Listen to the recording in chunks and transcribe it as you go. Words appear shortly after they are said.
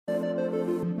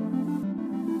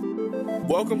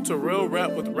Welcome to Real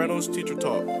Rap with Reynolds Teacher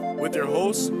Talk with your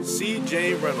host,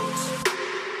 C.J. Reynolds.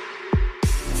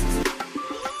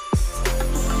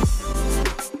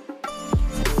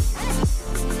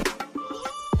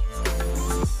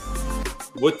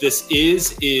 What this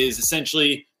is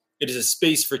essentially, it is a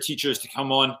space for teachers to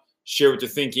come on, share what they're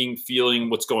thinking, feeling,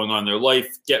 what's going on in their life,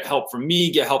 get help from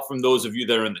me, get help from those of you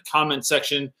that are in the comment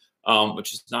section,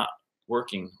 which is not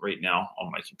working right now on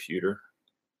my computer.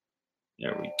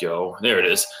 There we go. There it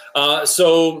is.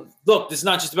 So look, this is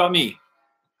not just about me.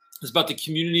 It's about the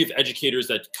community of educators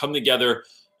that come together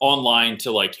online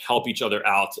to like help each other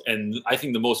out. And I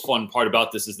think the most fun part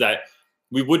about this is that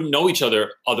we wouldn't know each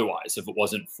other otherwise if it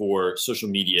wasn't for social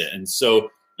media. And so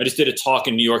I just did a talk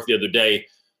in New York the other day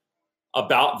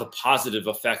about the positive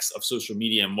effects of social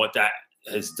media and what that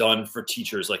has done for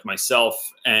teachers like myself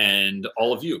and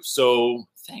all of you. So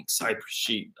thanks. I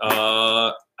appreciate,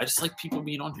 I just like people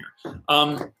being on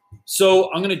here.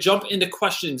 So I'm going to jump into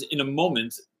questions in a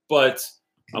moment, but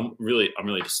I'm really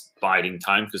just biding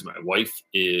time because my wife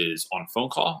is on a phone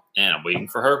call and I'm waiting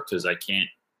for her because I can't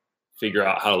figure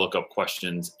out how to look up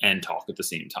questions and talk at the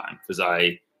same time because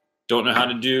I don't know how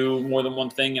to do more than one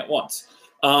thing at once.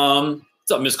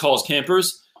 What's up, Miss Calls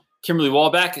Campers? Kimberly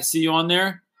Wallback, I see you on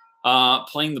there.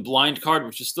 Playing the blind card,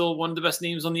 which is still one of the best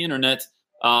names on the internet.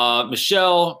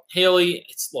 Michelle, Haley.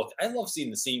 Look, I love seeing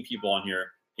the same people on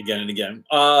here again and again.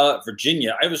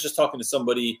 Virginia, I was just talking to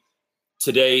somebody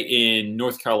today in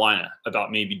North Carolina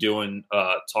about maybe doing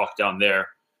a talk down there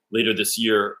later this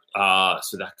year.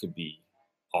 So that could be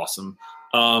awesome.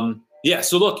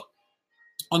 So look,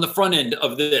 on the front end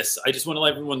of this, I just want to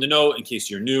let everyone to know, in case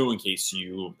you're new, in case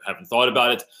you haven't thought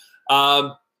about it,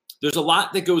 there's a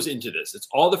lot that goes into this. It's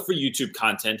all the free YouTube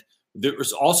content.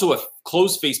 There's also a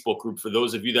closed Facebook group for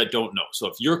those of you that don't know. So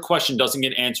if your question doesn't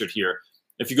get answered here,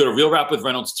 if you go to Real Rap with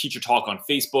Reynolds Teacher Talk on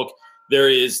Facebook, there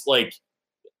is like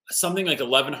something like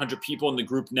 1,100 people in the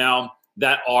group now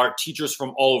that are teachers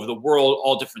from all over the world,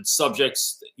 all different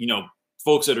subjects,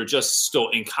 folks that are just still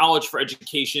in college for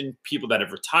education, people that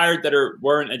have retired that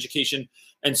were in education.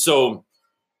 And so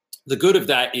the good of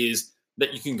that is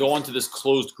that you can go onto this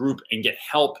closed group and get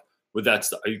help with that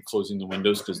stuff. Are you closing the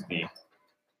windows because of the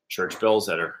church bells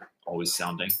that are always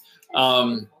sounding?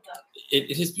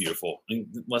 It is beautiful,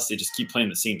 unless they just keep playing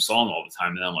the same song all the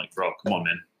time. And I'm like, bro, come on,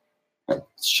 man.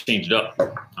 Let's change it up.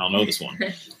 I don't know this one.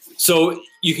 So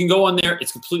you can go on there.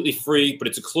 It's completely free, but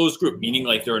it's a closed group, meaning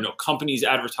like there are no companies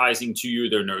advertising to you.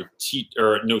 There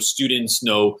are no students,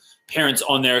 no parents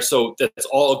on there. So that's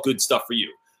all good stuff for you.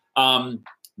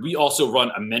 We also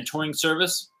run a mentoring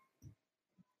service.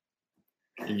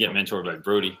 You get mentored by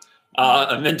Brody.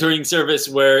 A mentoring service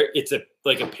where it's a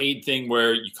paid thing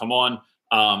where you come on.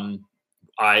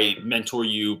 I mentor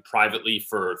you privately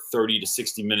for 30 to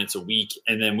 60 minutes a week.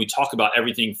 And then we talk about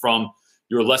everything from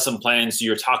your lesson plans to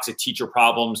your toxic teacher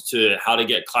problems to how to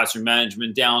get classroom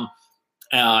management down,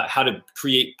 how to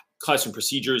create classroom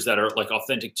procedures that are like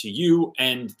authentic to you.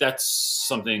 And that's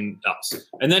something else.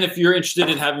 And then if you're interested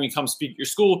in having me come speak at your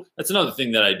school, that's another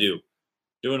thing that I do.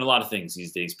 Doing a lot of things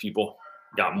these days, people.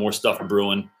 Got more stuff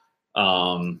brewing.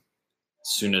 As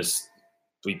soon as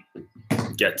we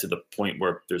get to the point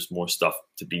where there's more stuff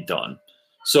to be done.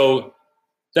 So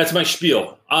that's my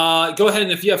spiel. Go ahead,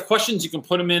 and if you have questions, you can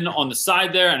put them in on the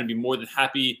side there, and I'd be more than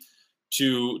happy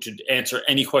to answer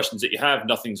any questions that you have.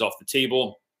 Nothing's off the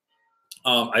table.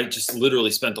 I just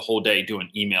literally spent the whole day doing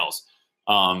emails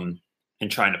and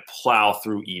trying to plow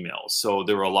through emails. So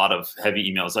there were a lot of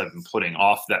heavy emails I've been putting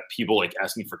off that people like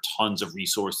asking for tons of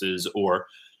resources or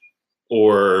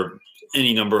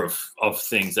any number of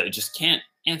things that I just can't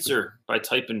answer by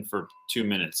typing for 2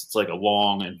 minutes. It's like a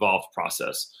long, involved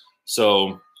process.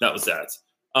 So that was that.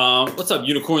 What's up,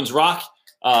 Unicorns Rock?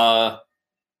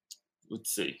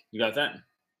 Let's see. You got that?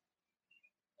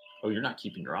 Oh, you're not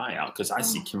keeping your eye out because I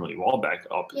see Kimberly Wallback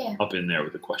up in there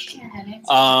with a question.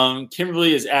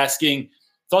 Kimberly is asking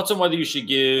thoughts on whether you should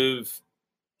give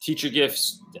teacher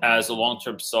gifts as a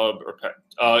long-term sub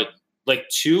or like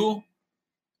two.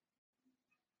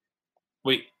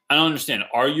 Wait, I don't understand.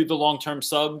 Are you the long-term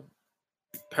sub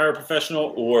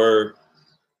paraprofessional or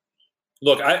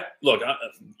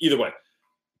either way,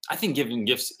 I think giving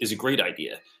gifts is a great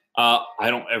idea. I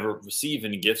don't ever receive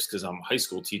any gifts because I'm a high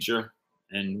school teacher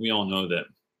and we all know that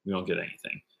we don't get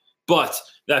anything. But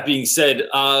that being said,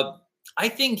 I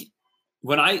think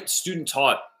when I student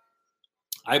taught,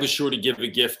 I was sure to give a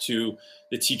gift to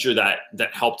the teacher that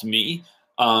helped me.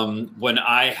 When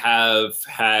I have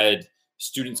had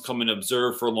students come and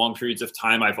observe for long periods of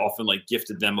time, I've often like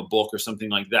gifted them a book or something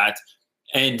like that.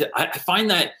 And I find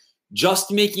that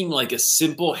just making like a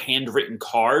simple handwritten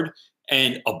card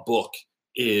and a book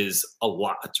is a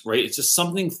lot, right? It's just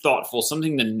something thoughtful,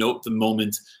 something to note the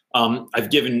moment. I've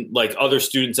given like other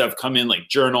students have come in like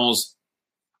journals.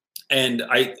 And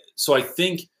I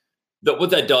think that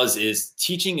what that does is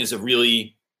teaching is a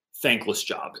really thankless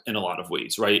job in a lot of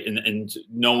ways, right? And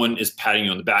no one is patting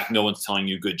you on the back. No one's telling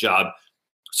you good job.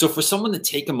 So for someone to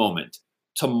take a moment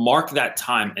to mark that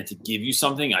time and to give you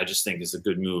something, I just think is a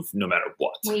good move no matter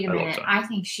what. Wait a minute. I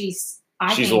think she's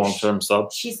a long-term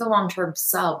sub. She's the long-term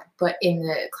sub, but in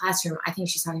the classroom, I think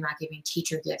she's talking about giving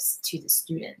teacher gifts to the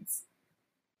students.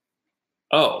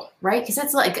 Oh. Right? Because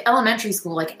that's like elementary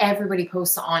school. Like everybody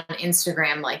posts on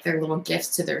Instagram like their little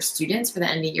gifts to their students for the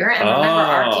end of year. And remember,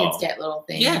 our kids get little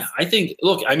things. Yeah, I think,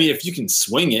 look, I mean, if you can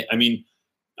swing it, I mean,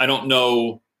 I don't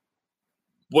know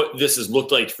what this has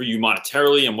looked like for you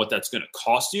monetarily and what that's going to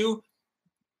cost you.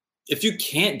 If you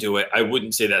can't do it, I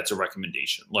wouldn't say that's a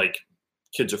recommendation. Like,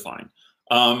 kids are fine.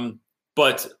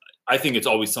 But I think it's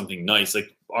always something nice.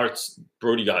 Like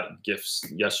Brody got gifts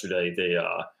yesterday.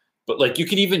 But like you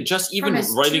could even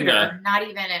writing tutor. Not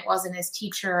even, it wasn't his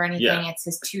teacher or anything. Yeah. It's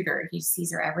his tutor. He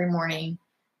sees her every morning,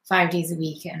 5 days a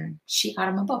week, and she got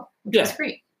him a book, which was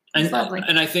great. It's lovely.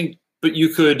 And I think, but you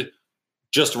could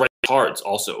just write cards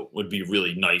also would be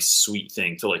really nice, sweet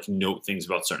thing to like note things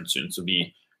about certain students would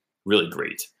be really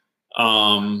great.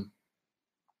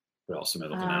 What else am I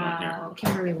looking at on here?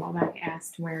 Kimberly Wallback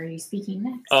asked, where are you speaking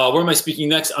next? Where am I speaking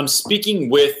next? I'm speaking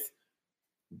with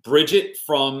Bridget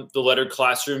from the Lettered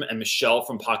Classroom and Michelle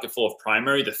from Pocketful of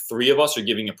Primary. The three of us are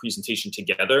giving a presentation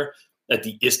together at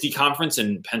the ISTE conference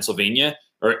in Pennsylvania,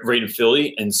 or right in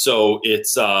Philly. And so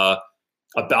it's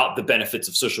about the benefits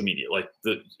of social media, like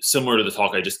similar to the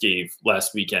talk I just gave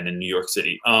last weekend in New York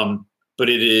City. But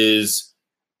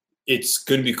it's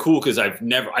going to be cool because I've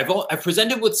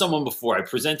presented with someone before. I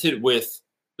presented with,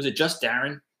 was it just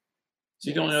Darren? Is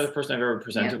he the only other person I've ever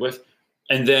presented with?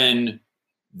 And then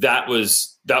that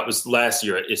was last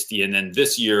year at ISTE. And then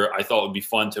this year I thought it would be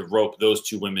fun to rope those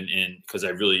two women in because I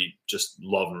really just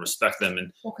love and respect them.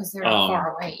 And because they're not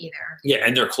far away either. Yeah,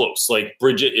 and they're close. Like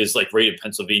Bridget is like right in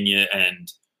Pennsylvania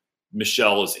and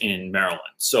Michelle is in Maryland.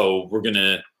 So we're going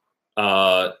to,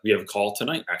 we have a call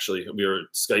tonight. Actually, we were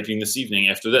Skyping this evening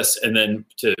after this, and then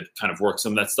to kind of work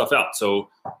some of that stuff out. So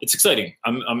it's exciting.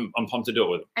 I'm pumped to do it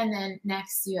with them. And then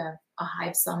next you have a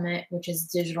Hive Summit, which is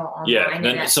digital online. Yeah, and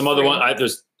then some other one.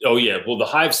 Well, the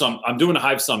Hive Summit. I'm doing a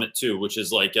Hive Summit too, which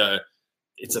is like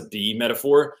it's a bee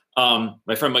metaphor.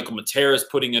 My friend Michael Matera is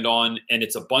putting it on, and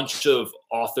it's a bunch of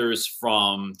authors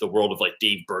from the world of like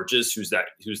Dave Burgess, who's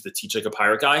the Teach Like a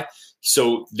Pirate guy.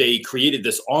 So they created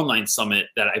this online summit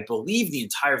that I believe the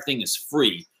entire thing is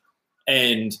free,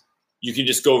 and you can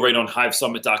just go right on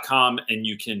hivesummit.com and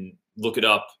you can look it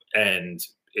up, and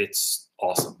it's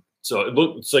awesome. So it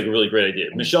looks like a really great idea.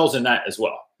 Michelle's in that as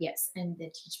well. Yes, and the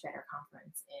Teach Better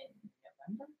conference in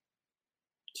November.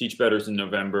 Teach Better's in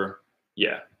November.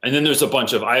 Yeah. And then there's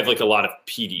I have like a lot of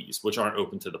PDs, which aren't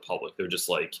open to the public. They're just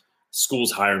like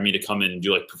schools hire me to come in and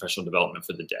do like professional development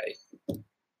for the day. I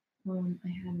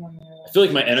had one. I feel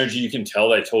like my energy, you can tell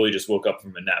that I totally just woke up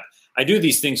from a nap. I do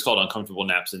these things called uncomfortable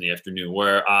naps in the afternoon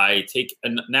where I take a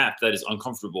nap that is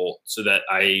uncomfortable so that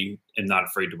I am not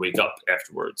afraid to wake up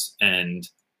afterwards. And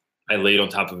I laid on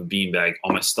top of a beanbag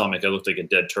on my stomach. I looked like a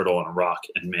dead turtle on a rock.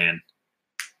 And man,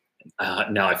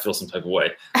 now I feel some type of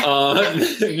way.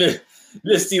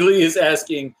 Misty Lee is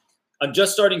asking, I'm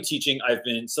just starting teaching. I've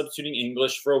been substituting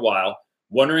English for a while.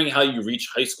 Wondering how you reach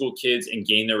high school kids and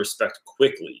gain their respect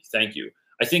quickly. Thank you.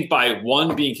 I think by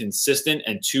one, being consistent,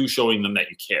 and two, showing them that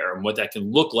you care. And what that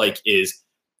can look like is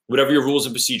whatever your rules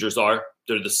and procedures are,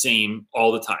 they're the same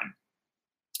all the time,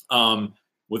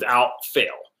 without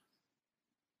fail.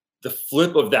 The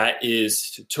flip of that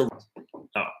is to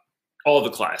all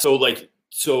the class.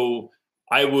 So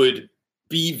I would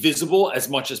be visible as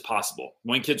much as possible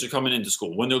when kids are coming into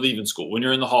school, when they're leaving school, when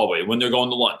you're in the hallway, when they're going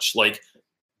to lunch. Like,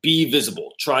 be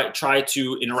visible. Try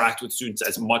to interact with students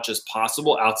as much as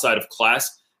possible outside of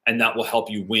class, and that will help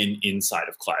you win inside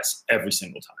of class every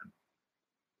single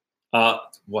time.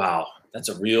 Wow, that's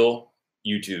a real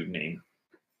YouTube name,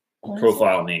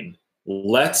 profile name.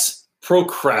 Let's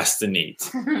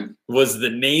Procrastinate was the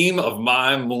name of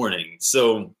my morning.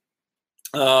 So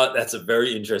that's a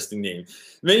very interesting name.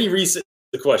 Many resources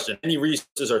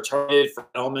are targeted for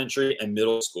elementary and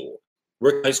middle school.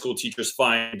 Where can high school teachers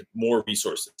find more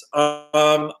resources?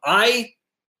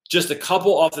 Just a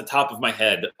couple off the top of my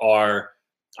head are,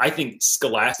 I think,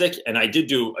 Scholastic, and I did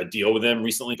do a deal with them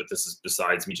recently, but this is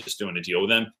besides me just doing a deal with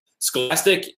them.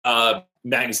 Scholastic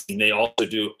magazine, they also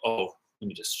do, let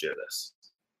me just share this.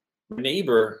 My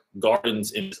neighbor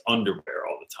gardens in his underwear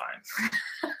all the time.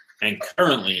 And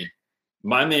currently,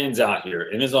 My man's out here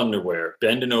in his underwear,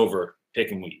 bending over,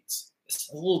 picking weeds. It's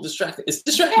a little distracting. It's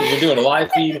distracting. We're doing a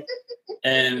live feed,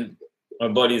 and my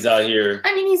buddy's out here.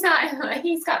 I mean, he's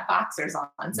got boxers on.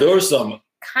 So there were some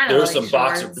like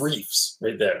boxer briefs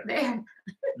right there.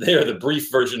 They are the brief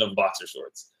version of boxer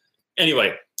shorts.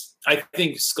 Anyway, I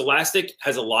think Scholastic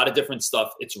has a lot of different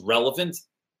stuff. It's relevant.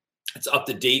 It's up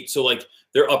to date. So like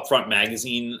their Upfront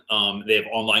magazine, they have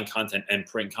online content and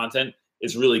print content.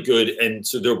 Is really good, and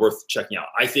so they're worth checking out.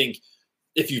 I think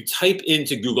if you type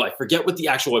into Google, I forget what the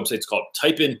actual website's called,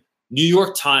 type in New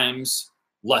York Times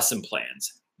lesson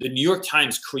plans. The New York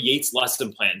Times creates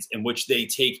lesson plans in which they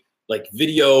take like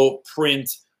video, print,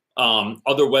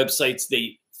 other websites.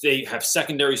 They have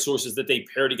secondary sources that they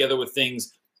pair together with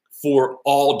things for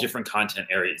all different content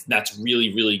areas. And that's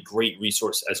really, really great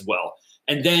resource as well.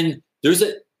 And then there's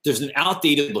an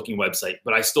outdated looking website,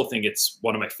 but I still think it's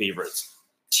one of my favorites.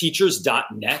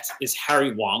 Teachers.net is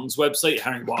Harry Wong's website.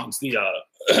 Harry Wong's the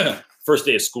first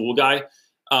day of school guy.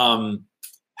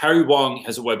 Harry Wong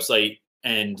has a website,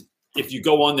 and if you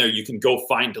go on there, you can go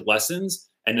find lessons.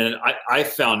 And then I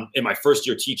found in my first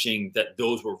year teaching that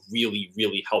those were really,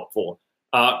 really helpful.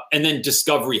 And then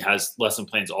Discovery has lesson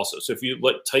plans also. So if you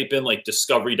type in like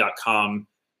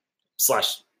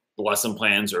discovery.com/lesson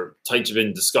plans or type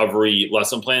in Discovery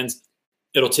lesson plans,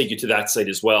 it'll take you to that site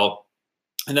as well.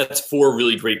 And that's 4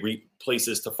 really great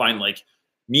places to find like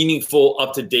meaningful,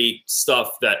 up-to-date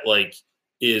stuff that like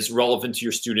is relevant to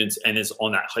your students and is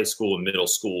on that high school and middle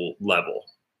school level.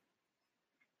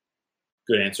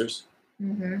 Good answers.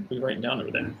 Mm-hmm. What are you writing down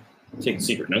over there? Taking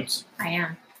secret notes? I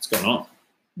am. What's going on?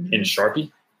 Mm-hmm. In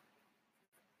Sharpie?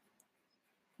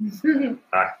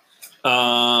 All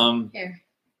right. Here.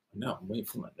 No, I'm waiting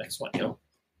for my next one, yo.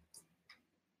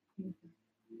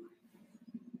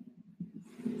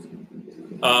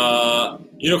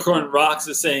 Unicorn Rocks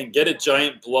is saying, get a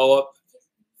giant blow up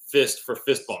fist for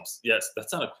fist bumps. Yes,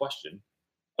 that's not a question.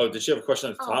 Oh, did she have a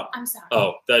question at the top? I'm sorry.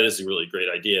 Oh, that is a really great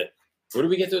idea. Where did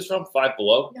we get those from? Five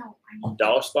Below? No,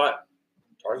 Dollar Spot?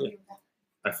 Target?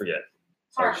 I forget.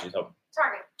 Sorry, she's helping.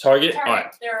 Target. All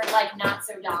right. They're like not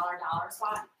so dollar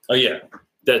spot. Oh yeah,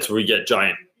 that's where we get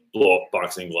giant blow up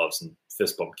boxing gloves and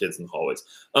fist bump kids in the hallways.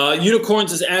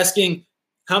 Unicorns is asking,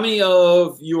 how many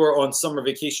of you are on summer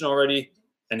vacation already?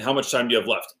 And how much time do you have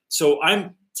left? So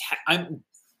I'm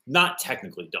not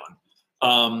technically done.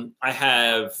 I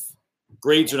have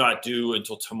grades are not due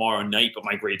until tomorrow night, but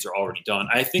my grades are already done.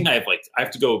 I think I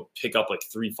have to go pick up like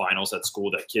 3 finals at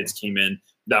school that kids came in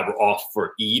that were off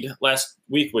for Eid last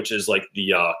week, which is like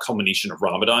the culmination of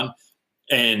Ramadan.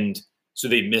 And so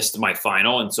they missed my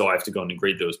final. And so I have to go in and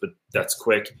grade those, but that's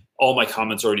quick. All my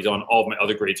comments are already done. All of my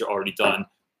other grades are already done.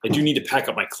 I do need to pack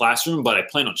up my classroom, but I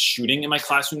plan on shooting in my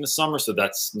classroom this summer. So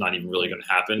that's not even really going to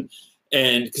happen.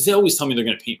 And because they always tell me they're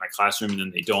going to paint my classroom and then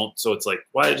they don't. So it's like,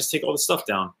 why did I just take all this stuff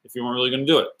down if you weren't really going to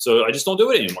do it? So I just don't do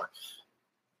it anymore.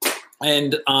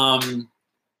 And,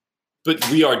 but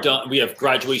we are done. We have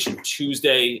graduation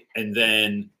Tuesday and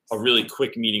then a really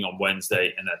quick meeting on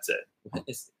Wednesday. And that's it. What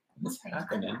is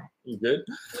happening? You good?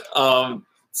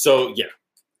 So yeah.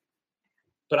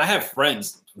 But I have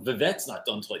friends. Vivette's not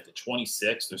done till like the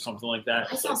 26th or something like that.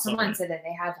 I saw someone said that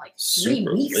they had like 3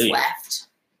 weeks left.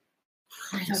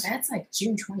 I know, that's like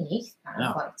June 28th.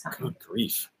 No, good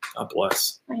grief. God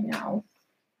bless. I know.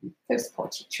 Those poor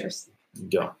teachers. There you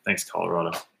go. Thanks,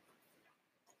 Colorado.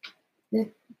 The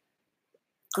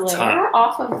glare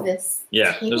off of this.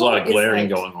 Yeah, there's a lot of glaring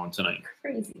going on tonight.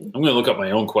 Crazy. I'm going to look up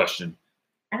my own question.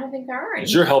 I don't think there are any.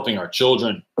 Because you're helping our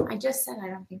children. I just said I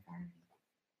don't think there are any.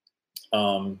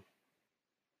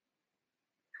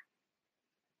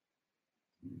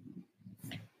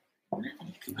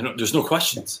 There's no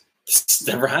questions. This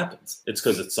never happens. It's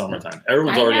because it's summertime.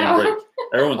 Everyone's already on break.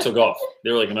 Everyone took off.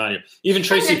 They were like, I'm out of here. Even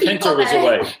Tracy Pinto was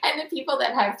away. And the people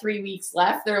that have 3 weeks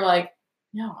left, they're like,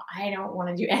 no, I don't want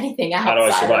to do anything outside. How do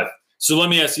I survive? So let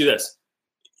me ask you this.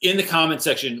 In the comment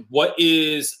section, what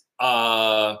is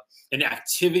an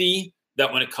activity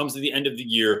that when it comes to the end of the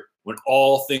year, when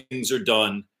all things are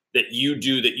done, that you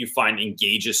do that you find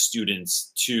engages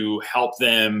students to help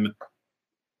them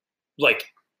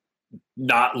like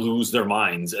not lose their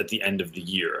minds at the end of the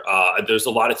year? There's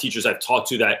a lot of teachers I've talked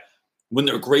to that when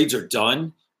their grades are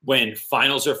done, when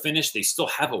finals are finished, they still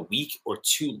have a week or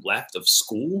 2 left of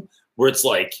school where it's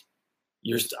like,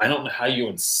 I don't know how you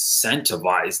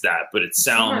incentivize that, but it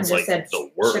sounds like the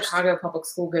worst. Chicago Public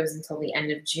School goes until the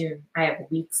end of June. I have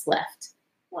weeks left.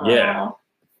 Wow. Yeah.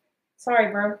 Sorry,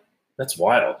 bro. That's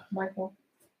wild. Michael.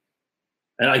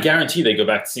 And I guarantee they go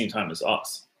back the same time as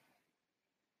us.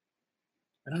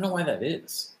 I don't know why that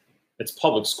is. It's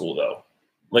public school, though.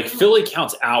 Like Philly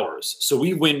counts hours. So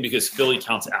we win because Philly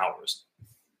counts hours.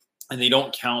 And they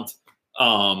don't count, what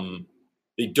am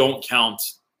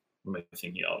I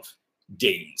thinking of?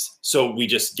 Days. So we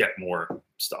just get more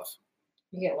stuff.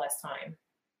 You get less time.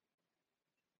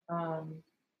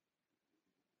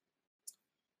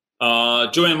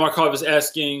 Joanne Markov is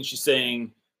asking, she's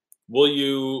saying, will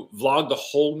you vlog the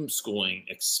homeschooling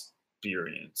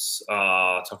experience?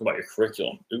 Talk about your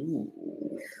curriculum. Ooh.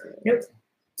 Nope.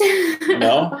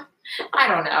 No? I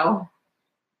don't know.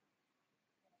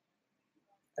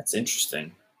 That's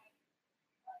interesting.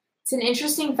 It's an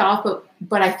interesting thought,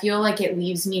 but I feel like it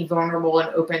leaves me vulnerable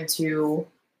and open to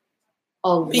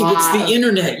a lot. It's the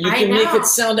internet. You can make it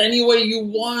sound any way you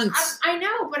want. I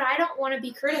know, but I don't want to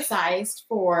be criticized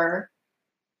for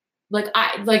like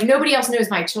nobody else knows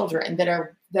my children that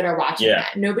are watching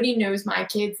that. Nobody knows my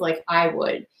kids like I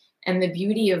would. And the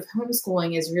beauty of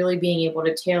homeschooling is really being able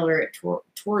to tailor it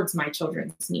towards my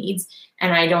children's needs.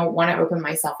 And I don't want to open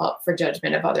myself up for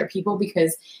judgment of other people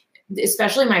because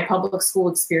especially my public school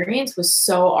experience was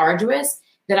so arduous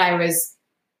that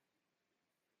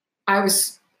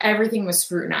everything was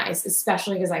scrutinized,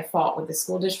 especially because I fought with the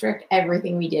school district.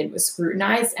 Everything we did was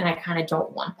scrutinized, and I kind of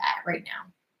don't want that right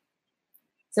now.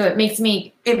 So it makes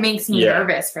me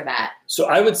nervous for that. So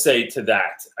I would say to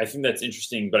that, I think that's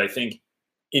interesting, but I think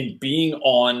in being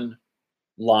online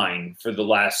for the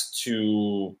last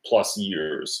 2+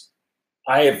 years,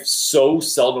 I have so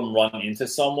seldom run into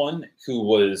someone who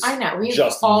was we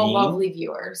just have all lovely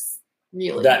viewers,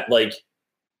 really. That like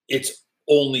it's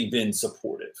only been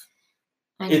supportive.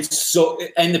 It's so,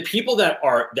 and the people that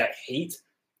hate,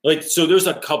 like, so there's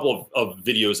a couple of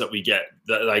videos that we get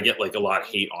that I get like a lot of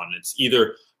hate on. It's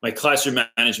either my classroom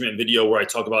management video where I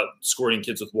talk about squirting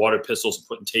kids with water pistols and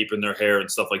putting tape in their hair and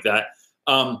stuff like that,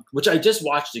 which I just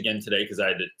watched again today because I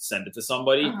had to send it to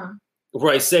somebody,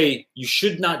 where I say, you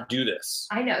should not do this.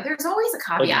 I know. There's always a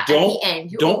caveat at the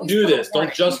end. Don't do this.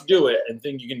 Don't just do it and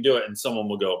think you can do it. And someone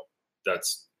will go,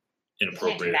 that's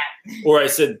inappropriate. Or I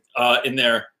said in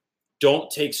there, don't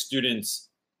take students.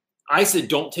 I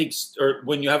said, or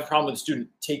when you have a problem with a student,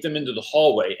 take them into the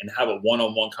hallway and have a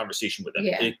one-on-one conversation with them.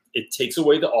 Yeah. It takes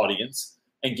away the audience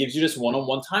and gives you just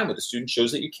one-on-one time with the student,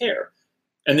 shows that you care.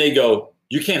 And they go,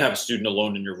 you can't have a student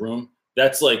alone in your room.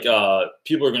 That's like,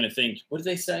 people are going to think, what did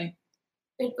they say?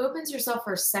 It opens yourself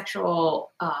for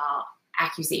sexual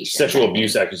accusations. Sexual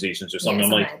abuse accusations or something.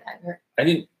 Yeah, I'm like, I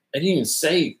didn't even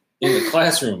say in the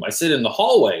classroom. I said in the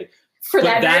hallway. For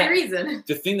that very reason.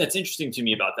 The thing that's interesting to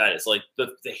me about that is like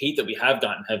the hate that we have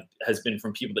gotten has been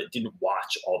from people that didn't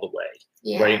watch all the way.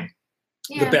 Yeah. Right?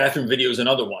 Yeah. The bathroom video is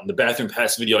another one. The bathroom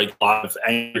pass video, I get a lot of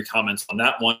angry comments on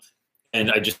that one. And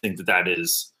I just think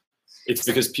it's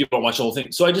because people don't watch the whole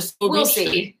thing. So I just we'll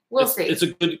see. It's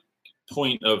a good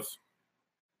point of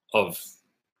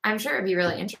I'm sure it'd be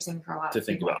really interesting for a lot to of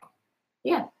think people. about.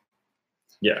 Yeah.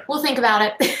 Yeah. We'll think about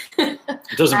it.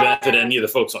 It doesn't benefit any of the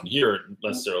folks on here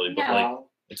necessarily, but like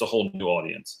it's a whole new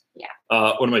audience. Yeah.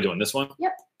 What am I doing? This one?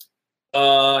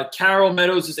 Yep. Carol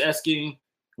Meadows is asking,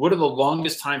 what are the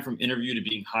longest time from interview to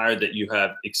being hired that you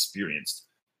have experienced?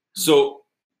 So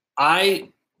I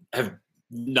have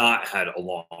not had a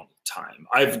long time.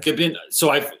 I've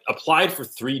applied for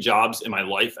 3 jobs in my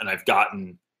life and I've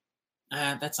gotten,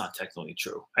 that's not technically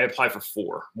true. I applied for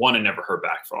 4. 1 I never heard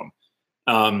back from.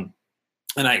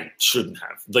 And I shouldn't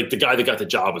have. Like the guy that got the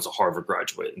job was a Harvard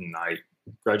graduate, and I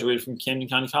graduated from Camden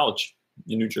County College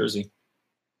in New Jersey.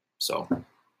 So it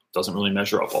doesn't really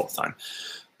measure up all the time.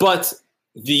 But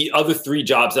the other 3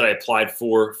 jobs that I applied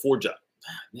for, 4 jobs,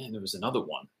 man, there was another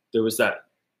one. There was that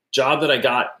job that I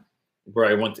got where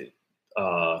I went to,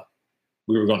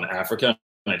 we were going to Africa,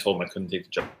 and I told him I couldn't take the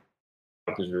job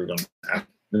because we were going to Africa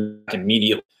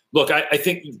immediately. Look, I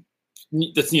think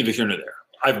that's neither here nor there.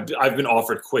 I've been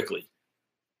offered quickly.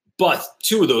 But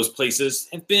 2 of those places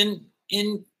have been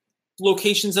in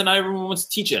locations that everyone wants to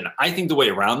teach in. I think the way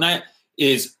around that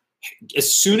is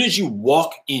as soon as you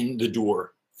walk in the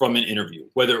door from an interview,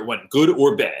 whether it went good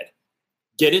or bad,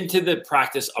 get into the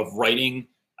practice of writing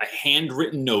a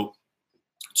handwritten note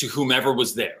to whomever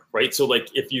was there, right? So like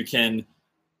if you can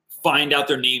find out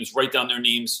their names, write down their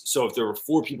names. So if there were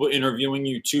 4 people interviewing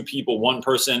you, 2 people, 1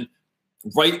 person,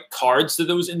 write cards to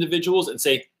those individuals and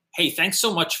say, hey, thanks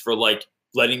so much for like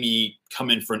letting me come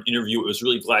in for an interview. I was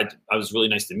really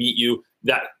nice to meet you,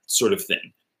 that sort of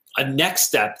thing. A next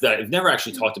step that I've never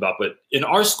actually talked about, but in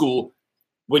our school,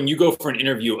 when you go for an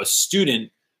interview, a student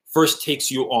first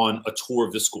takes you on a tour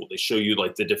of the school. They show you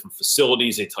like the different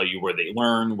facilities. They tell you where they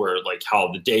learn, where like how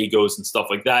the day goes and stuff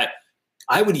like that.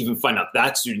 I would even find out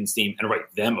that student's name and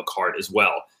write them a card as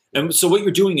well. And so what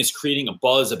you're doing is creating a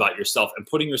buzz about yourself and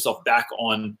putting yourself back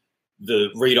on the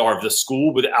radar of the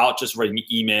school without just writing an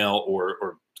email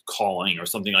or calling or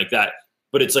something like that.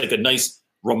 But it's like a nice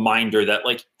reminder that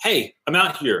like, hey, I'm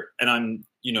out here and I'm,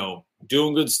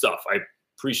 doing good stuff. I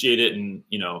appreciate it. And,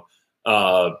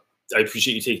 I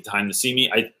appreciate you taking time to see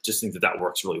me. I just think that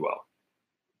works really well.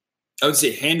 I would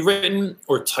say handwritten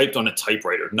or typed on a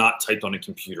typewriter, not typed on a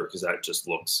computer, because that just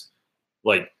looks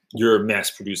like you're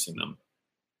mass producing them.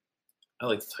 I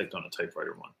like the typed on a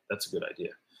typewriter one. That's a good idea.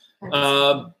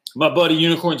 My buddy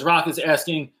Unicorns Rock is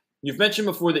asking, you've mentioned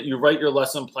before that you write your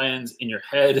lesson plans in your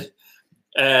head.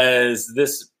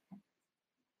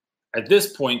 At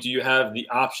this point, do you have the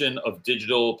option of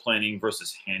digital planning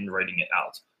versus handwriting it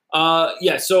out?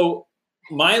 Yeah, so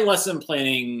my lesson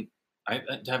planning,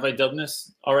 have I done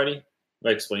this already? Have I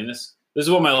explained this? This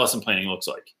is what my lesson planning looks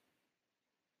like.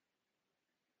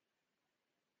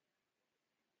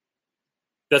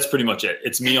 That's pretty much it.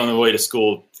 It's me on the way to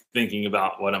school thinking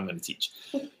about what I'm going to teach.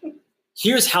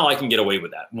 Here's how I can get away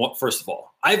with that. First of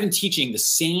all, I've been teaching the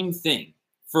same thing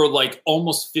for like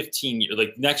almost 15 years.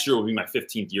 Like next year will be my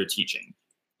 15th year teaching.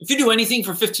 If you do anything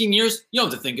for 15 years, you don't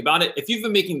have to think about it. If you've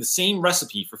been making the same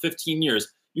recipe for 15 years,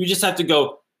 you just have to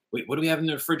go, wait, what do we have in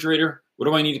the refrigerator? What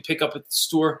do I need to pick up at the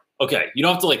store? Okay, you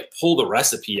don't have to like pull the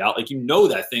recipe out. Like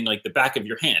that thing like the back of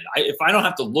your hand. If I don't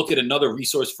have to look at another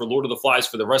resource for Lord of the Flies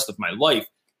for the rest of my life,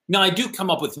 now I do come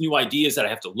up with new ideas that I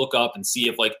have to look up and see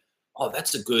if like, oh,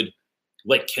 that's a good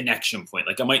like connection point.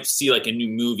 Like I might see like a new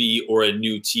movie or a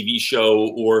new TV show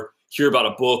or hear about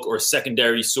a book or a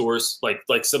secondary source, like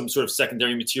some sort of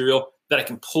secondary material that I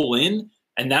can pull in,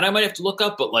 and that I might have to look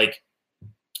up. But like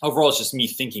overall, it's just me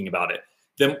thinking about it.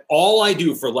 Then all I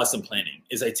do for lesson planning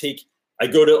is I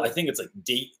go to, I think it's like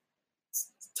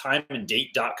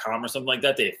timeanddate.com or something like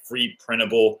that. They have free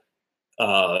printable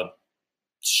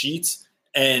sheets,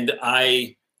 and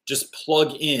I just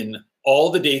plug in all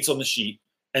the dates on the sheet.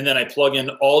 And then I plug in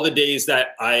all the days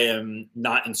that I am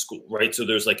not in school, right? So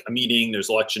there's like a meeting, there's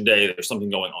election day, there's something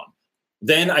going on.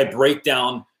 Then I break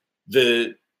down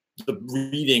the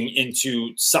reading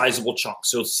into sizable chunks.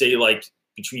 So say like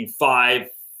between 5,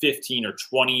 15, or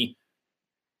 20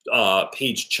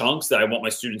 page chunks that I want my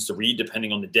students to read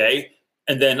depending on the day.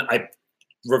 And then I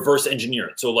reverse engineer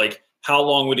it. So like how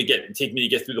long would it take me to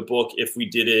get through the book if we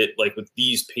did it like with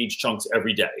these page chunks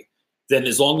every day? Then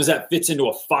as long as that fits into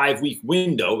a 5-week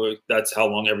window, that's how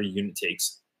long every unit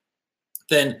takes,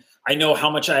 then I know how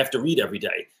much I have to read every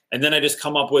day. And then I just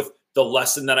come up with the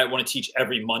lesson that I want to teach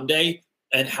every Monday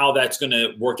and how that's going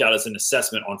to work out as an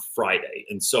assessment on Friday.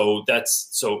 And so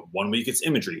so 1 week it's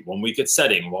imagery, 1 week it's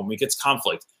setting, 1 week it's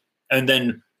conflict. And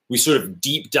then we sort of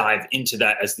deep dive into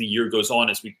that as the year goes on,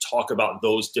 as we talk about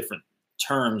those different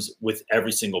terms with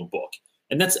every single book.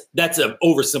 And that's an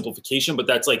oversimplification, but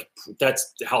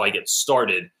that's how I get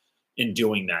started in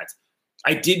doing that.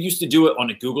 I did used to do it on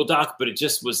a Google Doc, but it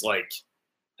just was like,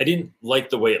 I didn't like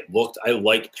the way it looked. I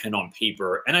like pen on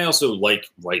paper, and I also like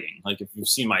writing. Like if you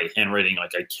see my handwriting,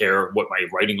 like I care what my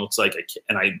writing looks like,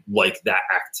 and I like that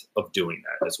act of doing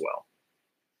that as well.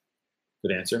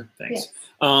 Good answer. Thanks.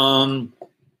 Yeah.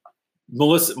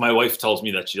 Melissa, my wife, tells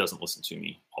me that she doesn't listen to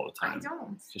me all the time. I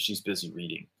don't. Because she's busy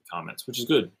reading the comments, which is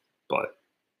good, but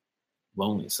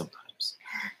lonely sometimes.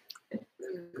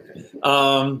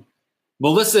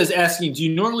 Melissa is asking, do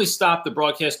you normally stop the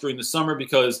broadcast during the summer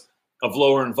because of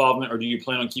lower involvement, or do you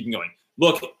plan on keeping going?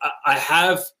 Look,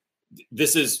 I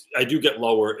do get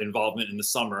lower involvement in the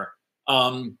summer,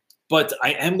 but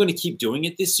I am going to keep doing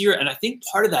it this year. And I think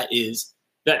part of that is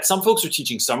that some folks are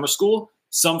teaching summer school.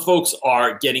 Some folks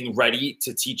are getting ready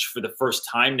to teach for the first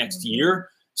time next year.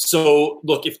 So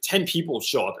look, if 10 people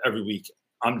show up every week,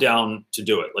 I'm down to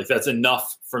do it. Like that's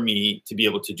enough for me to be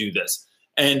able to do this.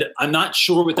 And I'm not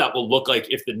sure what that will look like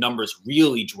if the numbers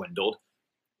really dwindled,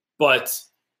 but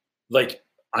like,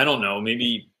 I don't know,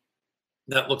 maybe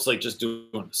that looks like just doing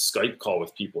a Skype call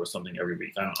with people or something every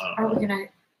week. I don't know.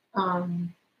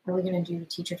 Are we gonna do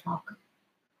teacher talk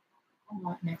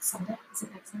next Sunday? Is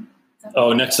it next Sunday?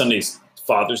 Oh, next Sunday's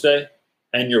Father's Day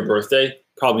and your birthday?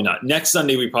 Probably not. Next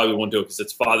Sunday we probably won't do it because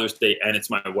it's Father's Day and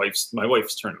it's my wife's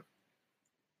turn.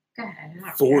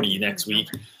 40 next week.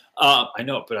 I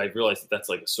know, but I realized that's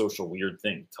like a social weird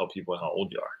thing to tell people how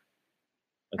old you are.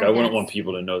 Like I wouldn't want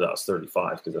people to know that I was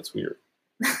 35 because that's weird.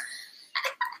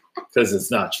 Because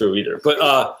it's not true either.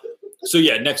 But so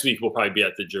yeah, next week we'll probably be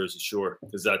at the Jersey Shore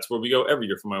because that's where we go every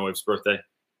year for my wife's birthday.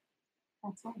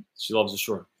 That's right. She loves the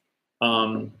shore.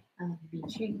 That'd be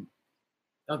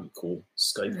cool.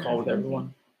 Skype call with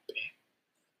everyone.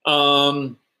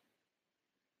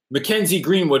 Mackenzie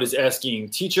Greenwood is asking,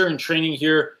 teacher in training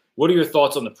here What are your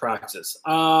thoughts on the practice?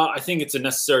 I think it's a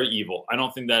necessary evil. I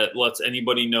don't think that it lets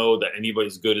anybody know that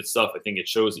anybody's good at stuff. I think it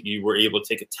shows that you were able to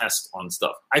take a test on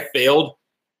stuff. I failed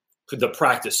the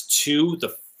practice 2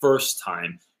 the first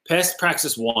time. Passed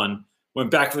practice 1, went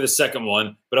back for the second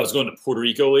one, but I was going to Puerto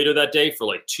Rico later that day for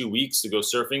like 2 weeks to go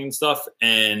surfing and stuff.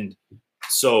 And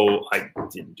so I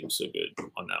didn't do so good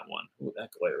on that one. Ooh,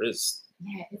 that glare is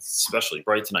especially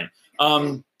bright tonight.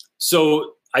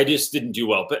 So I just didn't do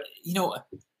well. But,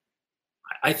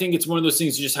 I think it's one of those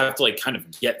things you just have to like kind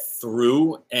of get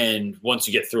through. And once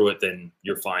you get through it, then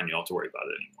you're fine. You don't have to worry about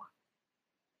it anymore.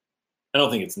 I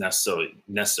don't think it's necessary.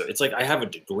 It's like, I have a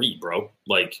degree, bro.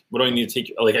 Like, what do I need to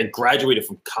take? Like, I graduated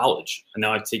from college and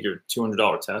now I take your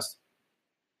 $200 test.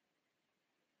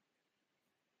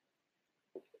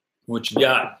 What you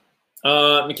got?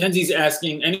 Mackenzie's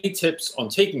asking, any tips on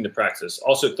taking the practice?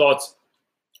 Also thoughts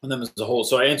on them as a whole.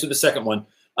 So I answered the second one.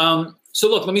 So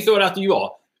look, let me throw it out to you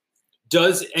all.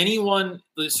 Does anyone,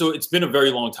 so it's been a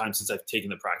very long time since I've taken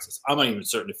the practice. I'm not even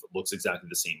certain if it looks exactly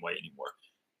the same way anymore.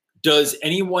 Has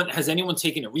anyone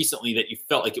taken it recently that you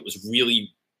felt like it was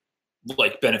really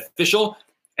like beneficial?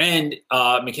 And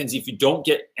Mackenzie, if you don't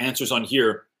get answers on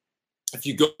here, if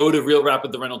you go to Real Rap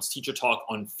with the Reynolds Teacher Talk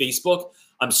on Facebook,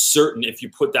 I'm certain if you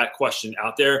put that question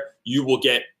out there, you will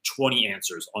get 20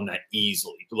 answers on that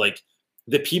easily. Like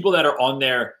the people that are on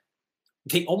there,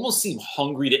 they almost seem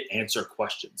hungry to answer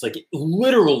questions. Like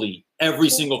literally every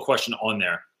single question on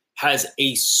there has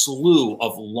a slew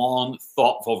of long,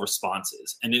 thoughtful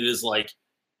responses. And it is like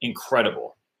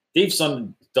incredible. Dave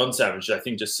Dunsavage, I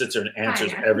think, just sits there and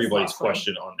answers everybody's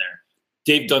question on there.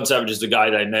 Dave Dunsavage is the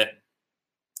guy that I met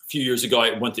a few years ago.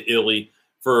 I went to Italy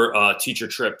for a teacher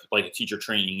trip, like a teacher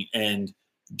training. And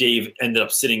Dave ended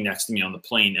up sitting next to me on the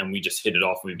plane and we just hit it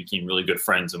off and we became really good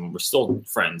friends and we're still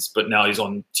friends. But now he's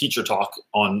on Teacher Talk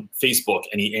on Facebook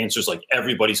and he answers like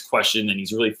everybody's question and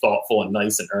he's really thoughtful and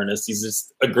nice and earnest. He's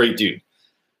just a great dude.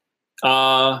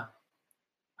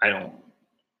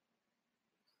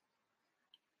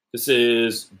 This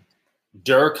is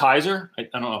Der Kaiser. I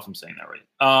don't know if I'm saying that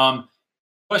right.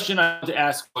 Question I wanted to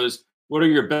ask was, what are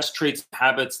your best traits and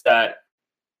habits that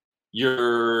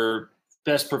your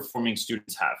best performing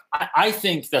students have? I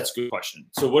think that's a good question.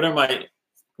 So what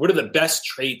are the best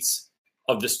traits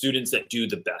of the students that do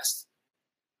the best?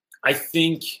 I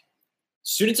think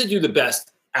students that do the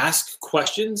best ask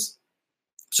questions.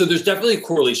 So there's definitely a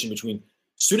correlation between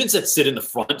students that sit in the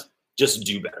front just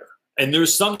do better. And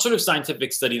there's some sort of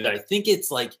scientific study that I think it's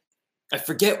like, I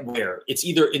forget where, it's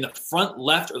either in the front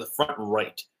left or the front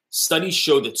right. Studies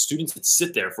show that students that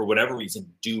sit there for whatever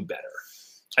reason do better.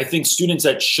 I think students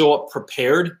that show up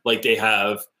prepared, like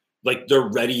they're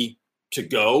ready to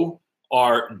go,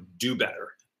 do better.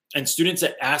 And students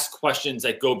that ask questions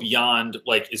that go beyond,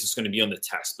 like, is this going to be on the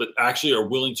test, but actually are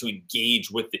willing to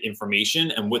engage with the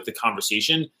information and with the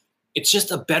conversation, it's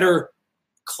just a better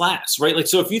class, right? Like,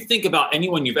 so if you think about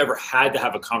anyone you've ever had to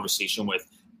have a conversation with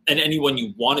and anyone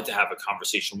you wanted to have a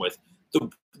conversation with,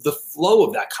 the flow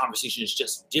of that conversation is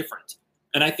just different.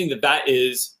 And I think that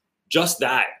is just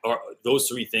that, or those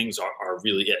three things are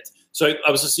really it. So I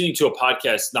was listening to a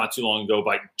podcast not too long ago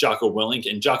by Jocko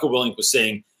Willink, and Jocko Willink was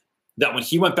saying that when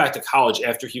he went back to college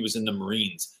after he was in the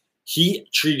Marines, he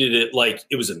treated it like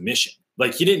it was a mission.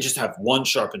 Like he didn't just have one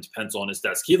sharpened pencil on his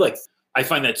desk. I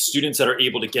find that students that are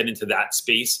able to get into that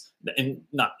space, and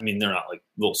they're not like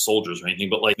little soldiers or anything,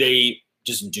 but like they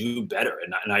just do better.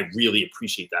 And I really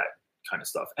appreciate that kind of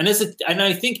stuff. And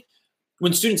I think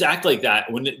when students act like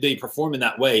that, when they perform in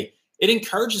that way, it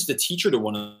encourages the teacher to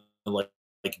want to like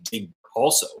dig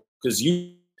also, because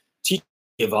you teach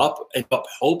give up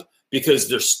hope because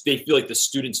they feel like the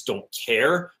students don't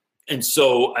care. And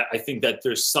so I think that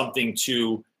there's something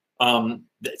to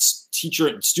that's teacher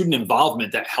and student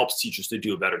involvement that helps teachers to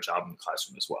do a better job in the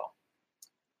classroom as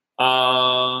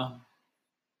well.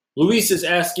 Luis is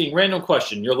asking, random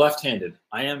question. You're left-handed.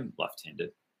 I am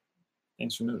left-handed.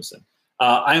 Thanks for noticing.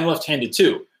 I am left-handed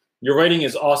too. Your writing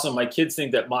is awesome. My kids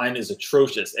think that mine is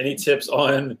atrocious. Any tips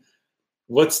on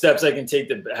what steps I can take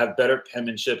to have better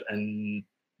penmanship and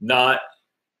not?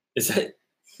 Is that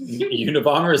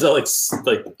Unabomber? Is that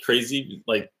like crazy,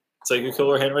 like psycho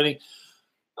killer handwriting?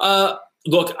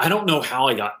 Look, I don't know how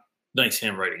I got nice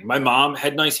handwriting. My mom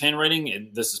had nice handwriting,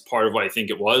 and this is part of what I think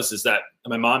it was, is that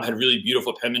my mom had really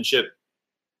beautiful penmanship.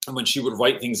 And when she would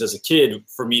write things as a kid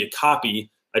for me to copy,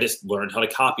 I just learned how to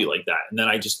copy like that. And then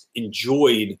I just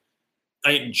enjoy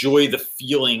the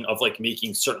feeling of like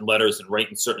making certain letters and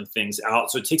writing certain things out.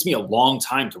 So it takes me a long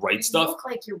time to write stuff. You look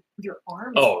like your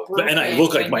arm. Oh, and I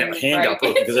look like my hand got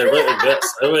broken because I write like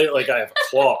this. I write like I have a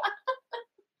claw.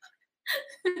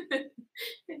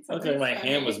 Looked like my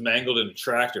hand was mangled in a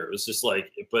tractor. It was just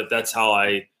like, but that's how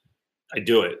I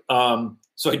do it.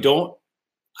 So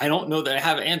I don't know that I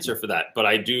have an answer for that, but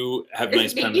I do have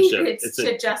nice penmanship. It's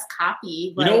to just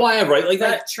copy. You know why I write like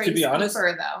that? Trace to be honest,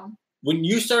 paper, though. When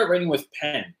you start writing with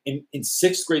pen, in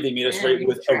 6th grade, they made us write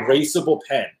with erasable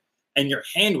pen, and your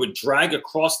hand would drag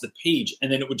across the page,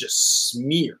 and then it would just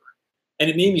smear. And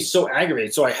it made me so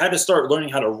aggravated. So I had to start learning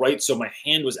how to write so my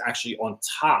hand was actually on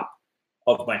top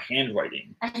of my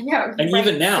handwriting. I know. And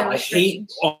even now, I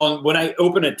hate when I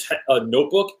open a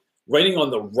notebook, writing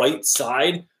on the right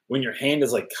side when your hand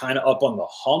is like kind of up on the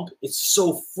hump. It's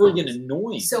so friggin'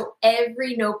 annoying. So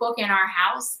every notebook in our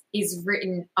house is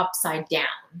written upside down.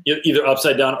 Either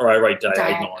upside down or I write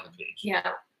diagonal on the page.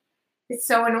 Yeah. It's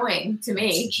so annoying to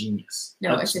me. It's genius.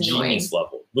 No, it's annoying. Genius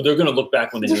level. But they're going to look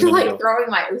back when they're like go, throwing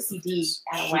my OCD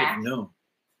out of whack. No.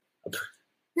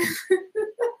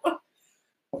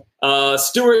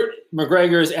 Stuart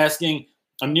McGregor is asking,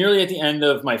 I'm nearly at the end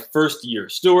of my first year.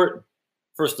 Stuart,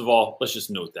 first of all, let's just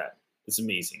note that. It's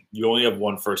amazing. You only have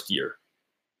one first year.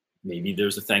 Maybe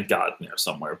there's a thank God in there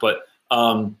somewhere, but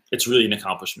it's really an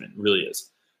accomplishment. It really is.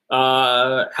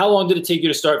 How long did it take you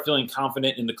to start feeling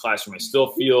confident in the classroom? I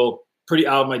still feel pretty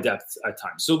out of my depth at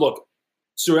times. So look,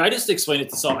 Stuart, I just explained it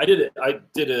to some. I did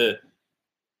an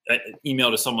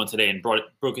email to someone today and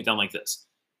broke it down like this.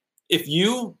 If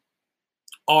you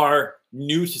are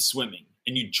new to swimming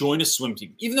and you join a swim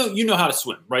team, even though you know how to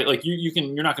swim, right? Like you're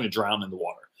not going to drown in the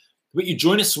water, but you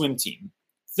join a swim team.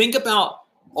 Think about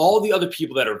all the other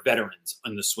people that are veterans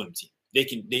on the swim team.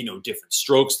 They know different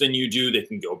strokes than you do. They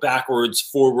can go backwards,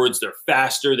 forwards. They're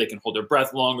faster. They can hold their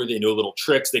breath longer. They know little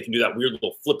tricks. They can do that weird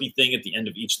little flippy thing at the end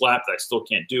of each lap that I still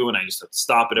can't do. And I just have to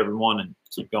stop at everyone and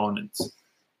keep going. And it's kind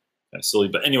of silly.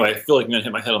 But anyway, I feel like I'm going to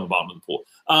hit my head on the bottom of the pool.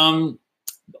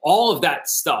 All of that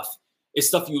stuff is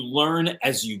stuff you learn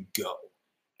as you go.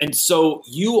 And so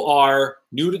you are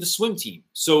new to the swim team.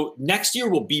 So next year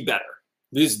will be better.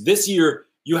 Because this year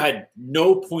you had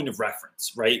no point of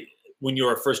reference, right? When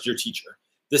you're a first year teacher.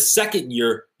 The second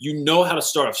year, you know how to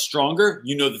start off stronger.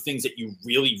 You know the things that you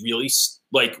really, really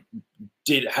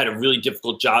had a really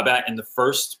difficult job at in the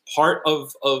first part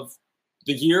of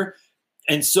the year.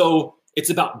 And so it's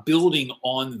about building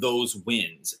on those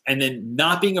wins and then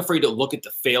not being afraid to look at the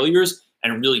failures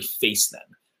and really face them.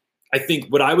 I think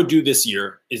what I would do this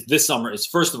summer is,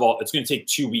 first of all, it's going to take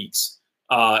 2 weeks.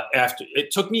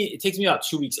 It takes me about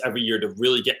 2 weeks every year to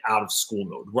really get out of school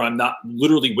mode, where I'm not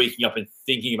literally waking up and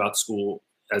thinking about school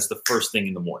as the first thing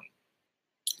in the morning.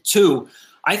 2,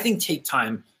 I think take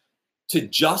time to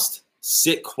just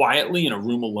sit quietly in a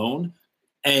room alone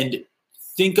and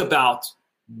think about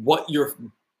what your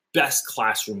best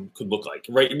classroom could look like,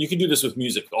 right? And you can do this with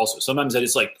music also. Sometimes I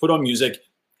just like put on music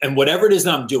and whatever it is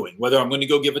that I'm doing, whether I'm going to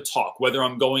go give a talk, whether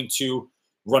I'm going to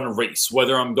run a race,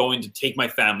 whether I'm going to take my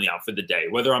family out for the day,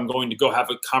 whether I'm going to go have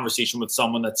a conversation with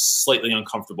someone that's slightly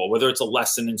uncomfortable, whether it's a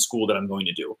lesson in school that I'm going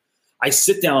to do. I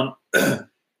sit down and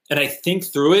I think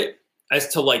through it as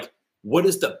to like, what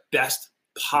is the best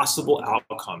possible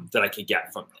outcome that I could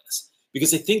get from this?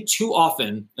 Because I think too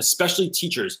often, especially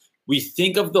teachers, we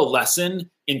think of the lesson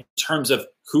in terms of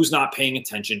who's not paying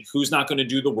attention, who's not going to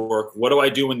do the work. What do I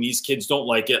do when these kids don't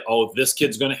like it? Oh, this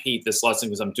kid's going to hate this lesson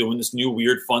because I'm doing this new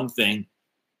weird fun thing.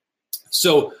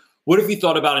 So what if you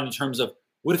thought about it in terms of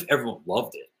what if everyone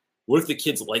loved it? What if the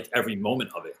kids liked every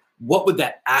moment of it? What would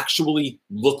that actually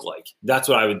look like? That's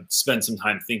what I would spend some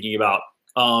time thinking about.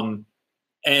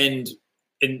 And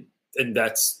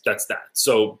that's that.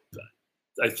 So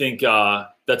I think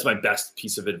that's my best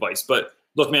piece of advice. But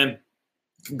look, man,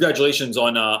 congratulations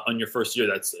on your first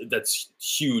year. That's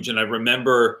huge. And I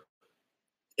remember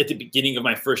at the beginning of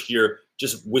my first year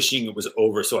just wishing it was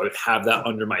over so I would have that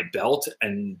under my belt.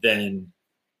 And then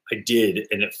I did,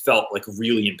 and it felt like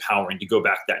really empowering to go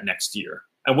back that next year.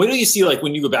 And wait till you see, like,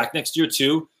 when you go back next year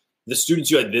too, the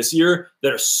students you had this year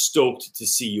that are stoked to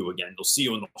see you again. They'll see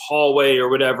you in the hallway or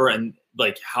whatever, and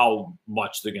like how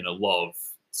much they're gonna love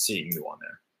seeing you on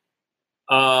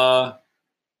there.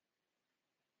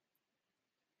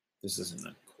 This isn't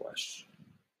a question.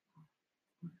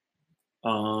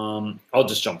 I'll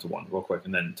just jump to one real quick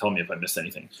and then tell me if I missed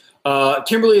anything.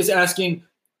 Kimberly is asking,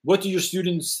 what do your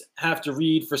students have to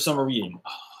read for summer reading?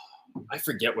 Oh, I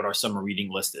forget what our summer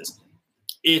reading list is.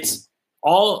 It's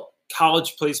all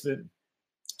college placement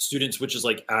students, which is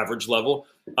like average level,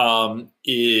 have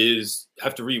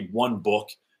to read one book.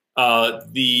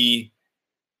 The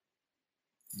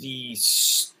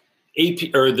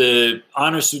AP or the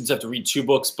honor students have to read 2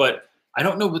 books, but I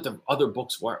don't know what the other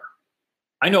books were.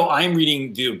 I know I'm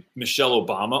reading the Michelle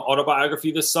Obama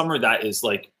autobiography this summer. That is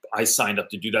like I signed up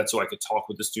to do that so I could talk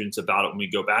with the students about it when we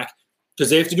go back, because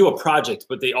they have to do a project,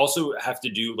 but they also have to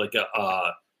do like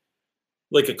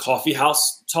a coffee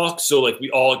house talk. So like we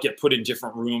all get put in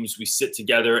different rooms, we sit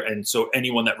together. And so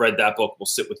anyone that read that book will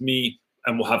sit with me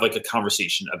and we'll have like a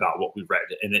conversation about what we read.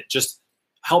 And it just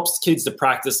helps kids to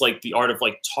practice like the art of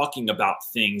like talking about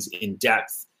things in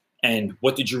depth. And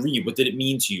what did you read? What did it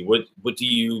mean to you? What do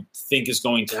you think is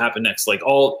going to happen next? Like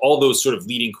all those sort of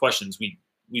leading questions we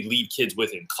lead kids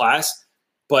with in class.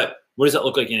 But what does that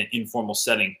look like in an informal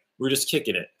setting? We're just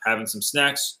kicking it, having some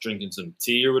snacks, drinking some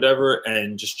tea or whatever,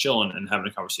 and just chilling and having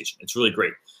a conversation. It's really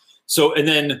great. So, and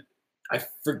then I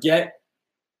forget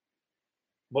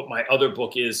what my other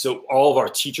book is. So all of our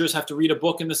teachers have to read a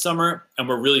book in the summer, and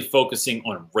we're really focusing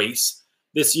on race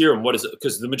this year. And what is it?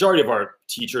 Because the majority of our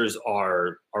teachers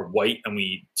are white, and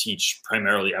we teach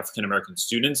primarily African-American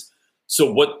students.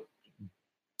 So what,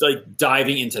 like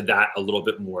diving into that a little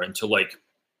bit more into like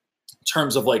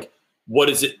terms of like, what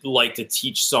is it like to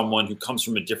teach someone who comes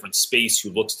from a different space, who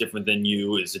looks different than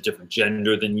you, is a different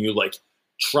gender than you, like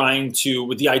trying to,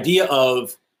 with the idea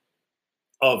of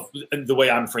the way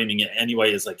I'm framing it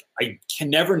anyway, is like, I can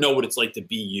never know what it's like to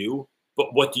be you,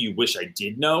 but what do you wish I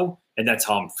did know? And that's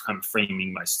how I'm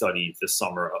framing my study this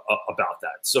summer about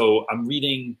that. So I'm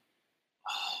reading,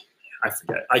 I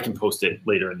forget, I can post it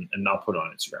later and I'll put it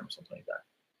on Instagram or something like that.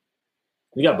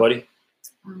 What you got, buddy?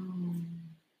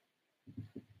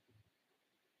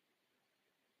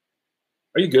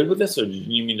 Are you good with this, or do you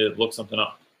need me to look something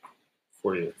up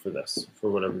for you for this, for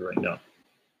whatever you're writing down?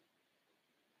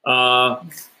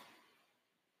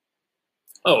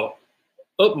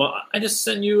 I just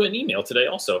sent you an email today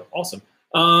also. Awesome.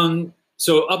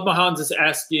 So Upmahans is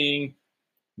asking,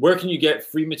 where can you get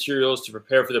free materials to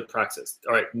prepare for the praxis?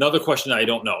 All right, another question I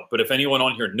don't know, but if anyone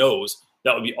on here knows,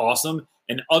 that would be awesome.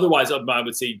 And otherwise, I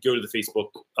would say go to the Facebook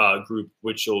group,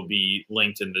 which will be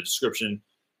linked in the description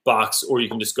box, or you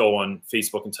can just go on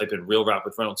Facebook and type in Real Rap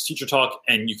with Reynolds Teacher Talk,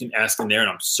 and you can ask in there, and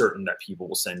I'm certain that people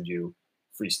will send you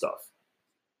free stuff.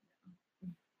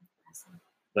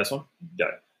 Last one? Got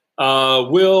it.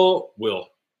 Will,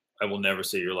 I will never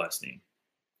say your last name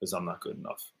because I'm not good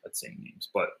enough at saying names,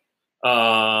 but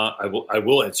I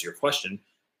will answer your question.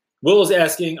 Will is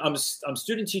asking, I'm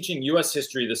student teaching U.S.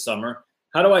 history this summer.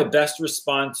 How do I best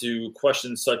respond to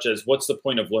questions such as, what's the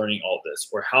point of learning all this?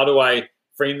 Or how do I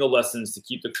frame the lessons to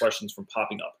keep the questions from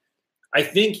popping up? I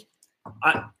think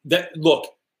look,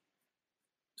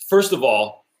 first of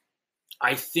all,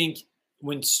 I think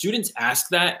when students ask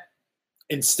that,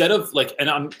 instead of like, and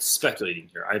I'm speculating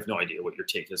here, I have no idea what your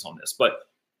take is on this, but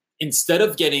instead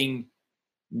of getting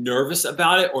nervous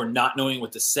about it or not knowing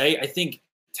what to say, I think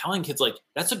telling kids like,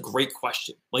 that's a great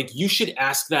question. Like you should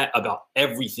ask that about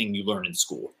everything you learn in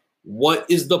school. What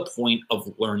is the point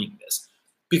of learning this?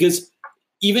 Because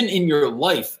even in your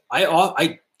life,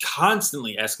 I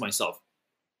constantly ask myself,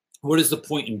 what is the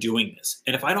point in doing this?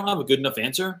 And if I don't have a good enough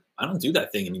answer, I don't do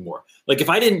that thing anymore. Like if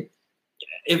I didn't,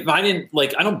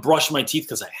 like, I don't brush my teeth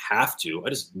because I have to. I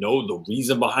just know the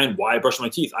reason behind why I brush my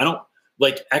teeth. I don't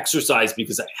like exercise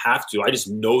because I have to. I just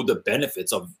know the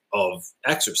benefits of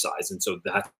exercise. And so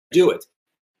that I do it.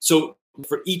 So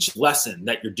for each lesson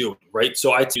that you're doing, right?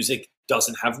 So music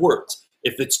doesn't have words.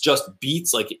 If it's just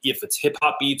beats, like if it's hip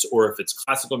hop beats or if it's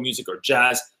classical music or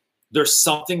jazz, there's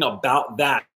something about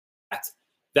that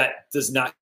does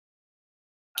not,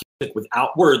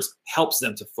 without words, helps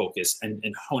them to focus and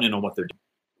hone in on what they're doing.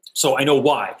 So I know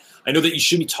why. I know that you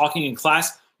should be talking in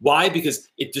class. Why? Because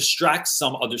it distracts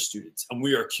some other students. And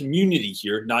we are a community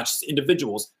here, not just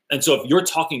individuals. And so if your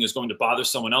talking is going to bother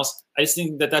someone else, I just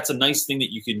think that that's a nice thing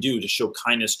that you can do to show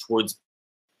kindness towards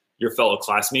your fellow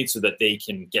classmates so that they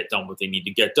can get done what they need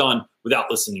to get done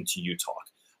without listening to you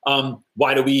talk.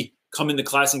 Why do we come into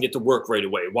class and get to work right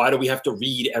away? Why do we have to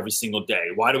read every single day?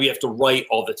 Why do we have to write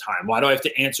all the time? Why do I have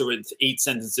to answer with 8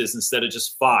 sentences instead of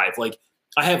just 5? Like,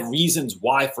 I have reasons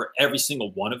why for every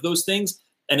single one of those things.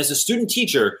 And as a student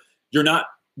teacher, you're not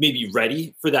maybe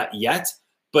ready for that yet,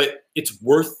 but it's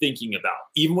worth thinking about.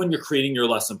 Even when you're creating your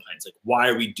lesson plans, like, why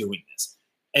are we doing this?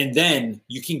 And then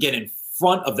you can get in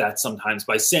front of that sometimes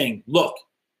by saying, look,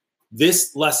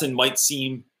 this lesson might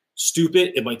seem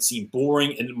stupid, it might seem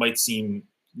boring, and it might seem,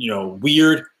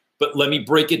 weird, but let me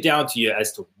break it down to you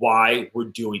as to why we're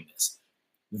doing this.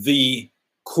 The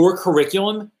core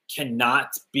curriculum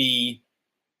cannot be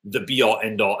the be-all,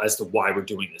 end-all as to why we're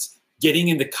doing this. Getting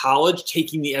into college,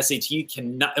 taking the SAT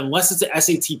cannot, unless it's an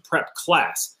SAT prep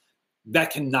class, that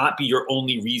cannot be your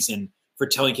only reason for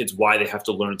telling kids why they have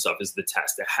to learn stuff is the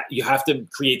test. You have to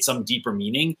create some deeper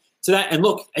meaning to that. And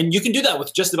look, and you can do that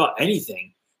with just about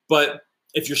anything, but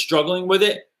if you're struggling with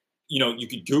it, you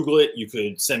could Google it, you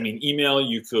could send me an email,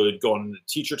 you could go on the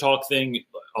Teacher Talk thing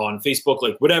on Facebook,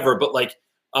 like whatever. But like,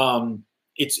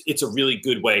 it's a really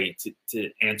good way to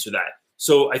answer that.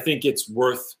 So I think it's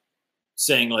worth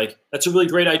saying like, that's a really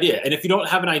great idea. And if you don't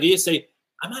have an idea, say,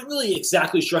 I'm not really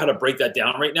exactly sure how to break that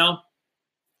down right now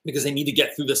because I need to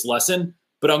get through this lesson,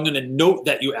 but I'm going to note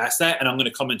that you asked that and I'm going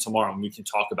to come in tomorrow and we can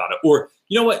talk about it. Or,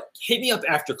 you know what, hit me up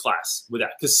after class with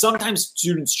that. Because sometimes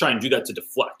students try and do that to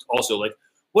deflect. Also, like,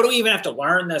 what do we even have to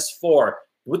learn this for?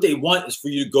 What they want is for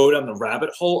you to go down the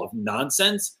rabbit hole of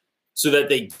nonsense so that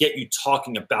they get you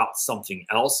talking about something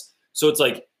else. So it's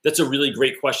like, that's a really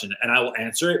great question and I will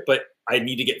answer it, but I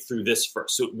need to get through this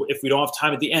first. So if we don't have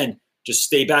time at the end, just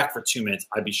stay back for 2 minutes.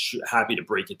 I'd be happy to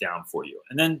break it down for you.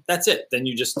 And then that's it. Then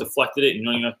you just deflected it. You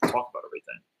don't even have to talk about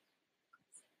everything.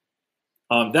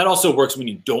 That also works when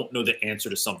you don't know the answer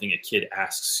to something a kid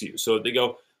asks you. So they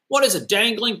go, what is a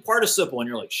dangling participle? And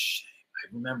you're like, shit, I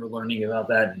remember learning about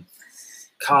that in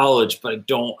college, but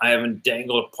I haven't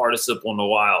dangled a participle in a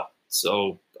while.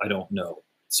 So I don't know.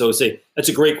 So say, that's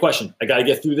a great question. I got to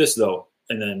get through this though.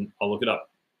 And then I'll look it up.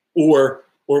 Or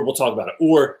we'll talk about it.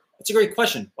 Or, it's a great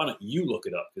question. Why don't you look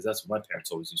it up? Because that's what my parents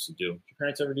always used to do. Did your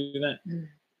parents ever do that?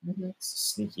 Mm-hmm. It's a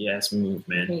sneaky ass move,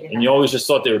 man. And you always just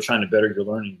thought they were trying to better your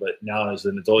learning, but now as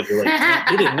an adult, you're like,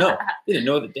 they didn't know. They didn't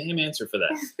know the damn answer for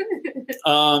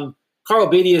that. Carl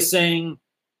Beatty is saying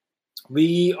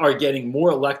we are getting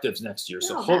more electives next year.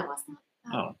 So I can't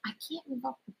move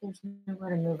up if there's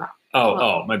nowhere to move up.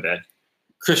 Oh, my bad.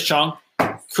 Chris Chong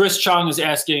is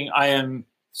asking, I am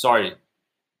sorry.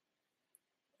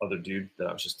 Other dude that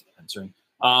I was just answering.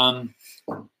 I'm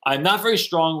not very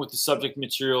strong with the subject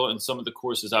material in some of the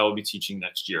courses I will be teaching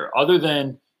next year. Other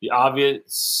than the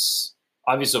obvious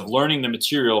of learning the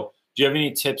material, do you have any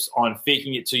tips on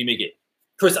faking it till you make it?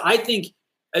 Chris, I think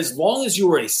as long as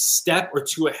you are a step or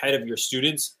two ahead of your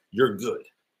students, you're good.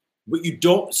 But you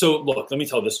don't. So look, let me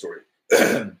tell this story.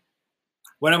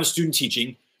 When I was student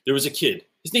teaching, there was a kid.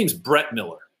 His name's Brett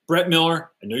Miller. Brett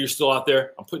Miller, I know you're still out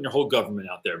there. I'm putting your whole government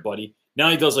out there, buddy. Now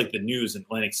he does like the news in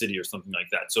Atlantic City or something like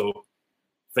that. So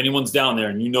if anyone's down there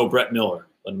and you know Brett Miller,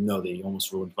 let him know that he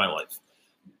almost ruined my life.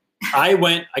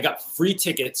 I got free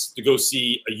tickets to go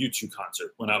see a U2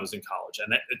 concert when I was in college.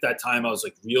 And at that time I was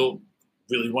like,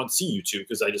 really want to see U2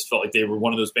 because I just felt like they were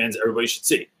one of those bands everybody should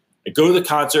see. I go to the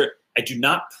concert. I do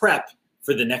not prep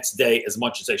for the next day as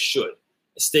much as I should.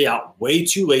 I stay out way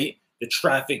too late. The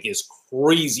traffic is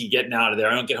crazy getting out of there.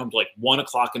 I don't get home till like 1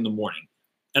 o'clock in the morning.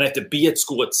 And I have to be at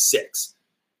school at 6.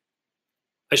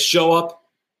 I show up,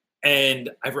 and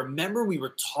I remember we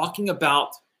were talking about,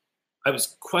 I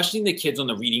was questioning the kids on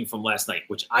the reading from last night,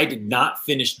 which I did not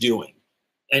finish doing.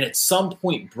 And at some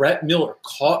point, Brett Miller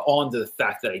caught on to the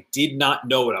fact that I did not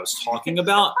know what I was talking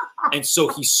about. And so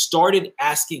he started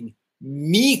asking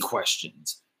me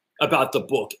questions about the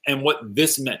book and what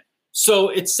this meant. So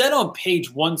it said on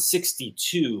page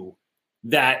 162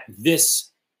 that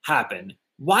this happened.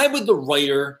 Why would the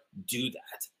writer do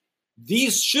that?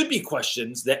 These should be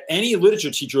questions that any literature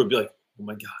teacher would be like, oh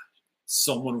my God,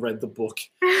 someone read the book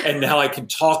and now I can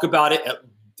talk about it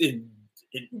in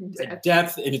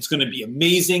depth and it's going to be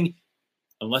amazing,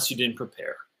 unless you didn't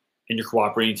prepare and your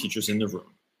cooperating teacher's in the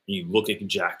room and you look like a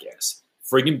jackass.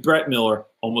 Friggin' Brett Miller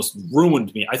almost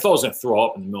ruined me. I thought I was going to throw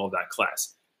up in the middle of that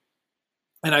class.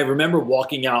 And I remember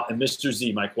walking out and Mr.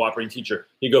 Z, my cooperating teacher,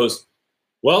 he goes,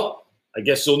 well, I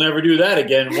guess you'll never do that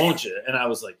again, won't you? And I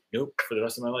was like, nope, for the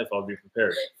rest of my life, I'll be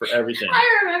prepared for everything.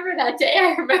 I remember that day.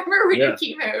 I remember when you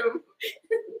came home.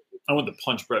 I wanted to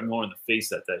punch Brett Miller in the face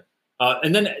that day.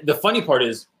 And then the funny part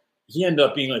is he ended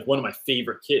up being like one of my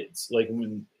favorite kids, like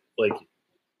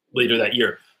later that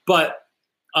year. But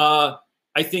I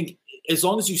think as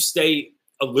long as you stay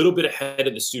a little bit ahead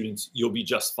of the students, you'll be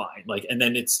just fine. And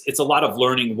then it's a lot of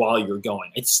learning while you're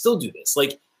going. I still do this.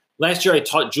 Like last year I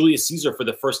taught Julius Caesar for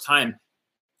the first time.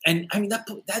 And I mean,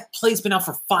 that play's been out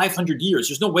for 500 years.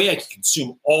 There's no way I can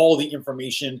consume all the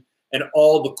information and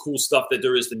all the cool stuff that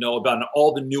there is to know about and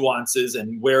all the nuances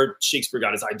and where Shakespeare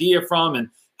got his idea from and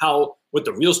what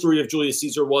the real story of Julius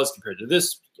Caesar was compared to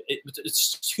this.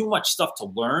 It's too much stuff to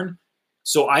learn.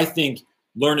 So I think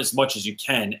learn as much as you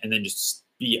can and then just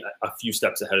be a few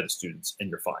steps ahead of the students and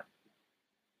you're fine.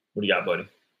 What do you got, buddy?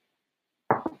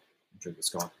 Drink this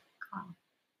going.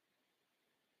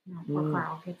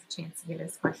 Carl gets a chance to get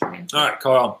his question answered. All right,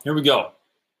 Carl, here we go.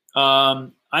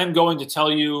 I'm going to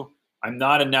tell you I'm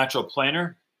not a natural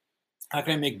planner. How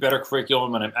can I make better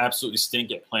curriculum when I'm absolutely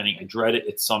stink at planning? I dread it.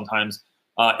 It's sometimes.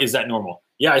 Is that normal?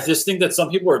 Yeah, I just think that some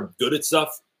people are good at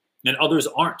stuff and others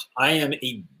aren't. I am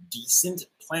a decent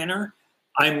planner.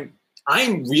 I'm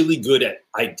really good at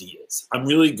ideas. I'm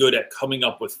really good at coming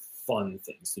up with fun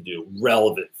things to do,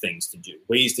 relevant things to do,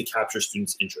 ways to capture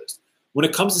students' interest. When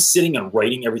it comes to sitting and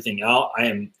writing everything out,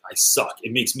 I suck.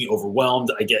 It makes me overwhelmed.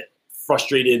 I get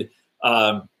frustrated.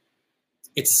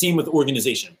 It's the same with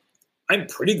organization. I'm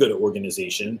pretty good at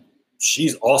organization.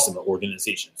 She's awesome at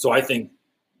organization. So I think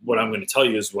what I'm going to tell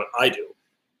you is what I do.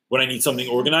 When I need something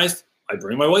organized, I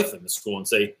bring my wife into school and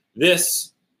say,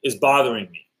 this is bothering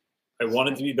me. I want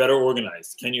it to be better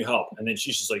organized. Can you help? And then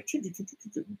she's just like,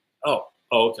 oh,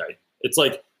 okay. It's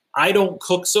like, I don't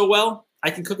cook so well. I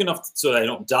can cook enough so that I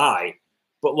don't die.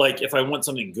 But like, if I want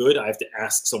something good, I have to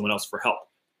ask someone else for help.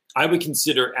 I would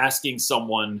consider asking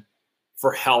someone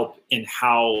for help in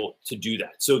how to do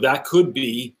that. So that could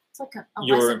be it's like a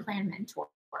lesson plan mentor.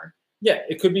 Yeah,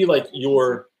 it could be like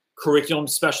your curriculum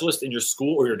specialist in your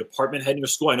school or your department head in your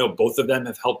school. I know both of them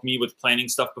have helped me with planning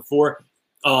stuff before.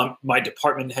 My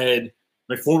department head,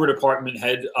 my former department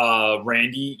head,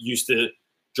 Randy, used to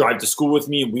drive to school with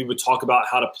me, and we would talk about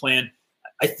how to plan.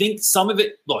 I think some of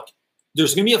it, look,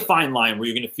 there's going to be a fine line where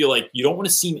you're going to feel like you don't want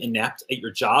to seem inept at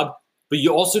your job, but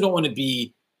you also don't want to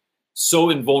be so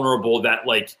invulnerable that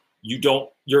like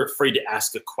you're afraid to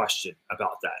ask a question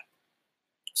about that.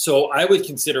 So I would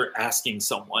consider asking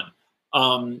someone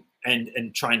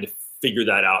and trying to figure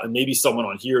that out. And maybe someone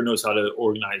on here knows how to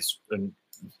organize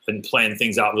and plan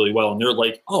things out really well. And they're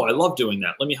like, oh, I love doing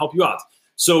that. Let me help you out.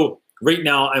 So right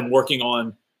now I'm working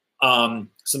on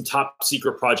some top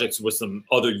secret projects with some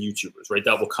other YouTubers, right?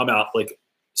 That will come out, like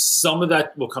some of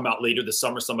that will come out later this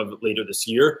summer, some of it later this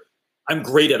year. I'm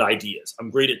great at ideas. I'm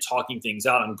great at talking things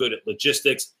out. I'm good at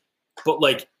logistics, but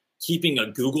like keeping a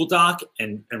Google Doc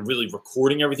and really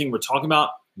recording everything we're talking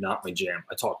about, not my jam.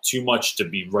 I talk too much to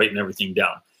be writing everything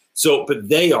down. So, but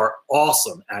they are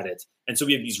awesome at it. And so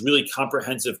we have these really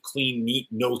comprehensive, clean, neat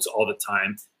notes all the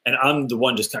time. And I'm the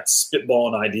one just kind of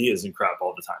spitballing ideas and crap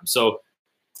all the time. So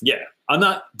yeah, I'm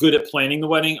not good at planning the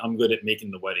wedding. I'm good at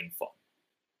making the wedding fun.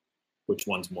 Which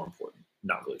one's more important?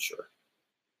 Not really sure.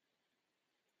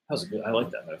 That was good. I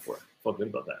like that metaphor. I felt good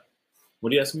about that.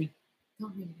 What are you asking me?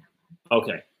 Don't read it out loud.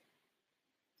 Okay.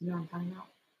 You know what I'm talking about?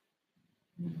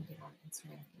 I'm going to get on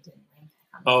Instagram. It didn't link.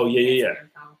 Oh, yeah.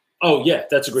 Oh, yeah.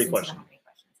 That's a great question.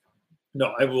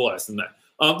 No, I will ask them that.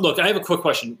 Look, I have a quick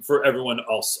question for everyone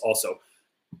else also.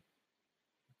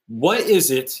 What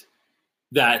is it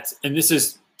that, and this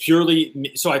is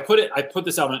purely, so I put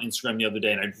this out on Instagram the other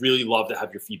day, and I'd really love to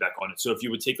have your feedback on it. So if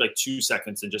you would take like 2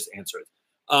 seconds and just answer it.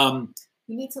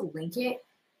 You need to link it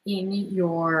in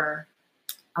your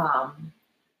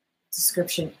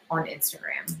description on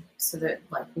Instagram so that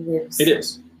like lives. It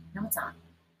is. No, it's not.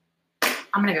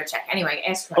 I'm gonna go check. Anyway,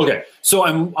 ask. Okay, so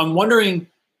I'm wondering,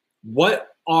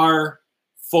 what are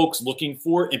folks looking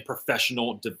for in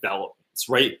professional developments,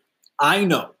 right? I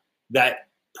know that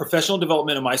professional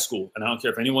development in my school, and I don't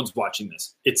care if anyone's watching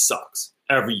this, it sucks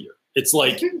every year. It's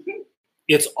like,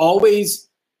 it's always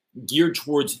geared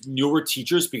towards newer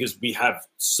teachers because we have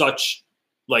such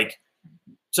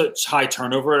high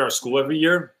turnover at our school every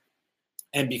year.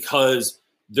 And because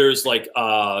there's like,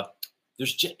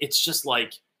 it's just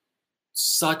like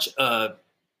such a,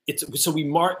 so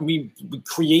we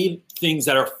create things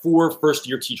that are for first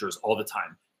year teachers all the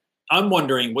time. I'm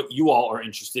wondering what you all are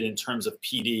interested in terms of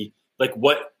PD, like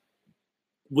what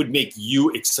would make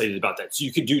you excited about that? So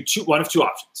you could do one of two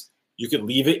options. You could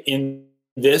leave it in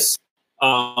this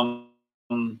bio.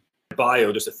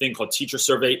 There's a thing called Teacher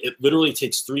Survey. It literally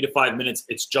takes 3 to 5 minutes.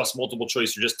 It's just multiple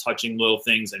choice. You're just touching little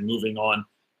things and moving on.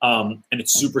 And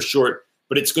it's super short,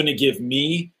 but it's going to give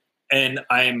me, and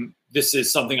this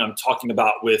is something I'm talking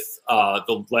about with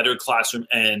the Lettered Classroom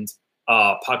and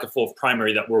Pocketful of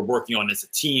Primary that we're working on as a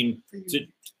team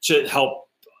to help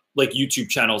like YouTube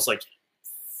channels like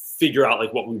figure out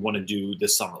like what we want to do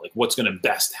this summer, like what's going to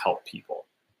best help people.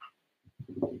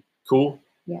 Cool?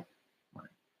 Yeah. All right.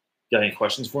 Got any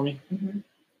questions for me? Mm-hmm.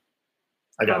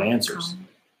 I got answers.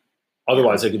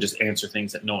 Otherwise, I could just answer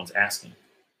things that no one's asking.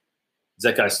 Is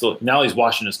that guy still, now he's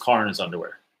washing his car in his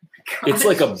underwear. It's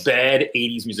like a bad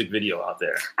 80s music video out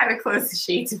there. I would close the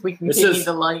shades if we can continue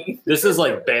the light. This is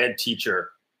like Bad Teacher,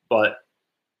 but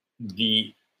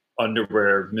the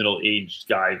underwear middle-aged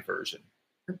guy version.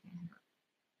 Okay.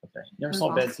 You never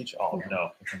saw Bad Teacher? Oh,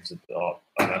 no. Oh,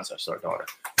 that's our daughter.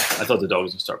 I thought the dog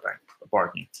was going to start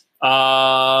barking.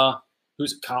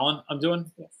 Who's it? Colin I'm doing?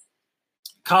 Yes.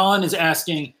 Colin is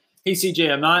asking, hey,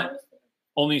 CJ, I'm not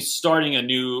only starting at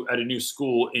a new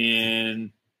school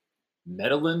in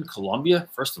Medellin, Colombia.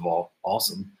 First of all,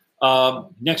 awesome.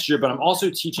 Next year, but I'm also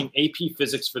teaching AP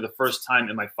Physics for the first time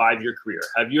in my 5-year career.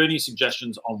 Have you any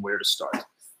suggestions on where to start?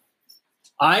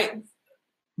 I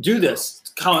do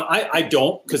this, Colin. I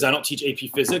don't, because I don't teach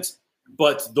AP Physics.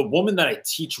 But the woman that I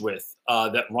teach with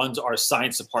that runs our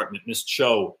science department, Miss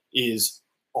Cho, is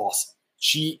awesome.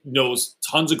 She knows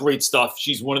tons of great stuff.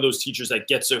 She's one of those teachers that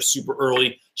gets there super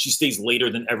early. She stays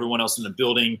later than everyone else in the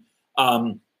building.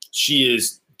 She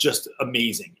is just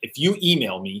amazing. If you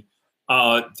email me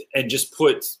and just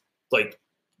put like,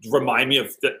 remind me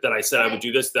of that I said I would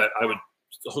do this, that I would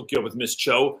hook you up with Miss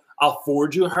Cho, I'll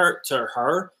forward you to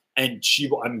her, and she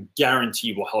will, I'm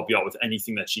guaranteed, will help you out with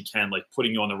anything that she can, like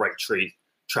putting you on the right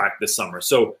track this summer.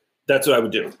 So that's what I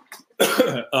would do.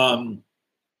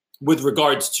 With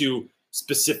regards to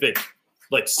specific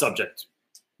like subject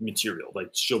material, like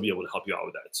she'll be able to help you out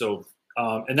with that. So,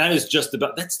 and that is just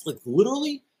about, that's like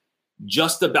literally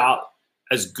just about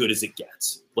as good as it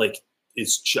gets, like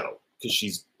is Cho, because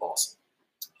she's awesome.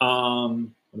 What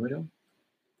are we doing?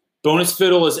 Bonus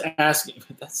Fiddle is asking,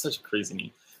 that's such a crazy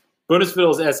name. Bonus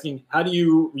Fiddle is asking, how do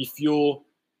you refuel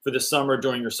for the summer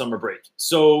during your summer break?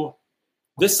 So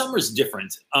this summer is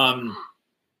different.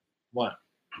 What?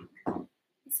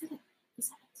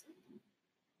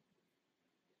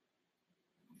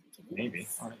 Maybe.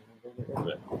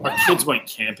 Our kids went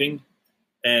camping,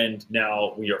 and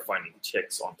now we are finding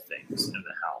ticks on things in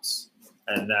the house,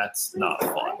 and that's not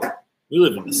fun. We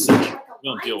live in the city. We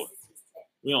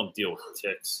don't deal with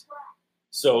ticks.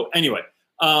 So anyway,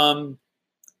 what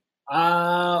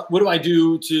do I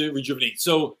do to rejuvenate?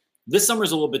 So this summer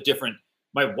is a little bit different.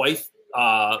 My wife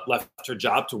left her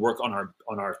job to work on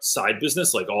our side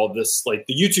business, like all this, like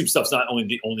the YouTube stuff's not only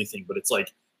the only thing, but it's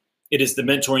like it is the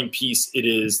mentoring piece, it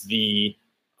is the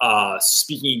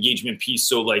speaking engagement piece.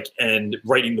 So like, and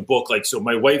writing the book, like, so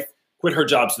my wife quit her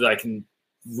job so that I can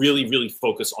really, really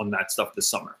focus on that stuff this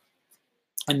summer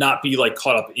and not be like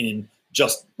caught up in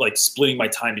just like splitting my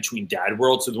time between dad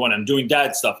world. So when I'm doing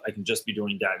dad stuff, I can just be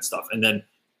doing dad stuff. And then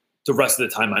the rest of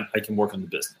the time I can work on the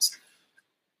business.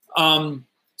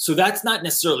 So that's not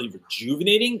necessarily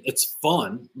rejuvenating. It's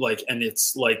fun. Like, and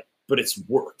it's like, but it's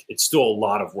work. It's still a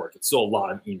lot of work. It's still a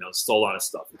lot of emails, still a lot of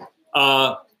stuff.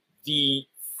 The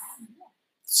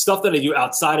stuff that I do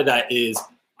outside of that is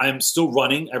I'm still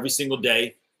running every single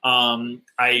day.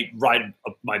 I ride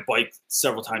my bike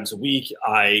several times a week.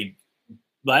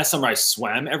 Last summer I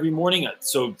swam every morning.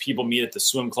 So people meet at the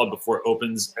swim club before it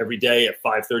opens every day at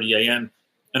 5:30 a.m.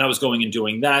 And I was going and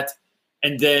doing that.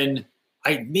 And then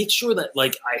I make sure that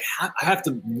like I have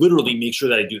to literally make sure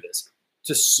that I do this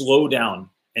to slow down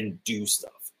and do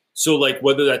stuff. So like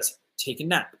whether that's take a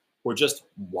nap or just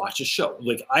watch a show.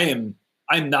 Like I'm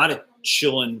not a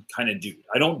chillin' kind of dude.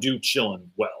 I don't do chillin'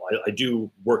 well. I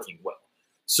do working well.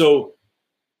 So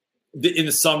in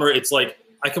the summer, it's like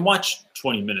I can watch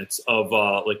 20 minutes of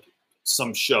like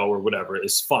some show or whatever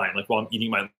is fine. Like while I'm eating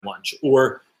my lunch,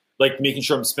 or like making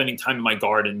sure I'm spending time in my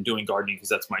garden doing gardening because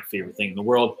that's my favorite thing in the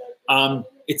world.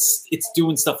 It's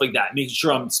doing stuff like that, making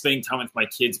sure I'm spending time with my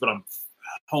kids, but I'm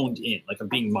honed in, like I'm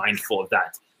being mindful of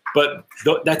that. But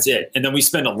that's it. And then we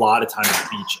spend a lot of time at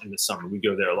the beach in the summer. We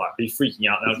go there a lot. Are you freaking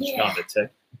out now that you found a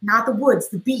tick? Not the woods,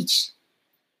 the beach.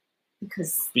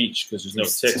 Because there's no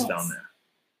ticks down there.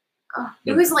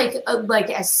 It was like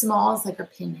as small as like a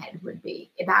pinhead would be.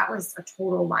 That was a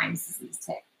total Lyme disease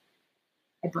tick.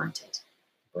 I burnt it.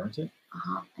 Burnt it?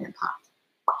 And it popped.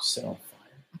 Set on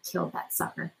fire. I killed that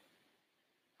sucker.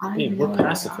 Hey, we're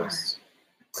pacifists.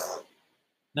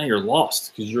 Now you're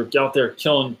lost because you're out there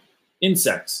killing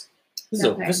insects. This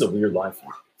is a weird life.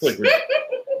 I feel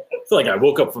like I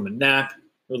woke up from a nap.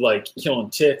 We're like killing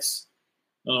ticks.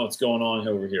 I don't know what's going on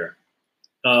over here.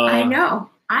 I know.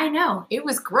 It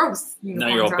was gross. Now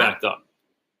you're all backed up.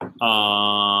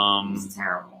 It's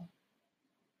terrible.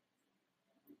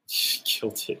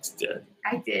 Kill ticks dead.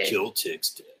 I did. Kill ticks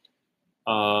dead.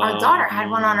 Our daughter had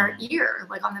one on her ear,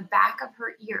 like on the back of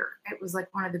her ear. It was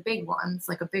like one of the big ones,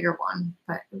 like a bigger one,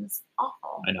 but it was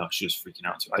awful. I know, she was freaking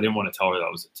out too. I didn't want to tell her that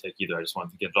was a tick either. I just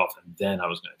wanted to get it off, and then I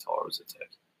was going to tell her it was a tick.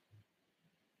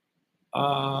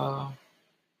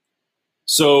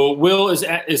 So Will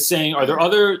is saying, are there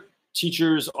other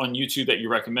teachers on YouTube that you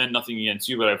recommend? Nothing against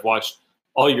you, but I've watched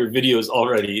all your videos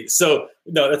already. So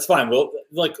no, that's fine. Well,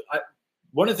 like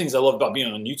one of the things I love about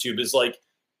being on YouTube is like,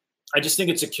 I just think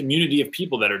it's a community of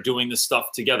people that are doing this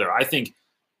stuff together. I think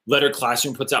Letter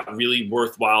Classroom puts out really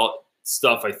worthwhile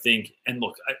stuff, I think. And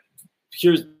look,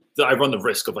 I run the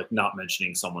risk of like not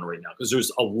mentioning someone right now because there's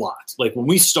a lot. Like when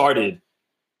we started,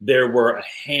 there were a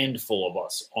handful of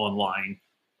us online,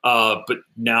 but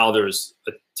now there's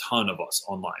a ton of us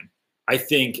online. I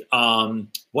think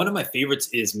one of my favorites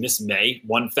is Miss May,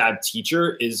 One Fab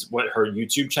Teacher is what her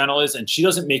YouTube channel is. And she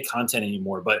doesn't make content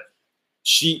anymore, but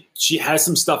she has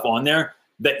some stuff on there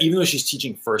that even though she's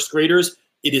teaching first graders,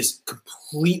 it is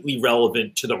completely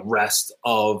relevant to the rest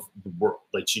of the world.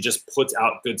 Like she just puts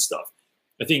out good stuff.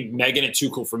 I think Megan at Too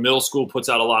Cool for Middle School puts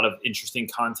out a lot of interesting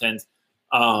content.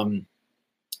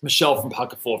 Michelle from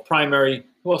Pocket Full of Primary.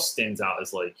 Who else stands out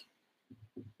as like,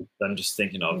 I'm just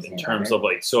thinking of in terms of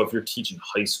like, so if you're teaching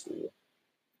high school,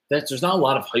 there's not a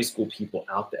lot of high school people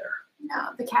out there. No,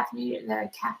 the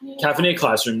caffeinated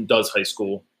Classroom does high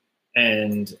school,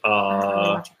 and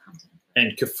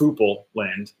Kafoople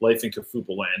Land, Life in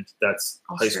Kafoople Land, that's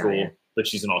Australia. High school, but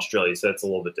she's in Australia, so that's a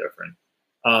little bit different.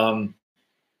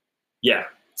 Yeah,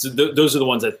 so those are the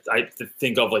ones that I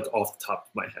think of like off the top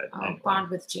of my head. Anyway.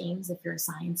 Bond with James if you're a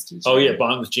science teacher. Oh yeah,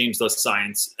 Bond with James does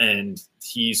science, and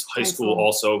he's high school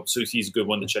also, so he's a good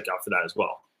one to check out for that as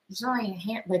well. There's only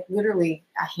literally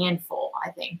a handful,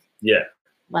 I think. Yeah.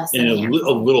 Less than a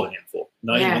little handful,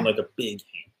 not even like a big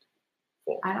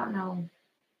handful. I don't know.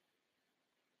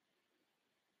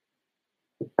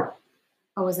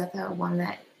 Oh, is that the one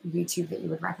that YouTube that you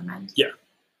would recommend? Yeah.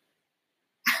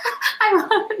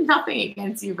 I have nothing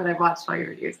against you, but I've watched all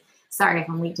your videos. Sorry if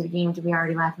I'm late to the game. Did we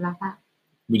already laugh about that?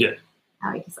 We did.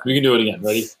 Oh, we can do it again.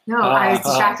 Ready? No, I was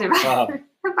distracted by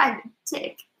the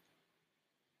tick.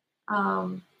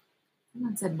 Someone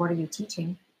said, "What are you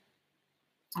teaching?"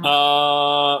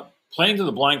 Playing to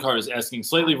the Blind Card is asking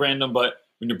slightly random, but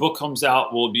when your book comes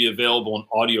out, will it be available in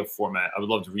audio format? I would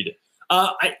love to read it.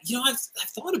 I've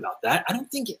thought about that. I don't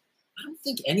think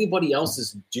anybody else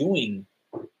is doing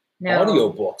audio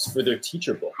books for their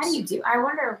teacher books. How do you do? I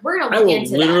wonder. We're gonna look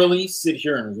into that. I will literally sit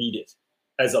here and read it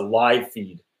as a live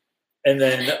feed, and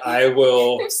then I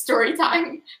will story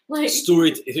time.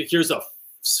 Here's a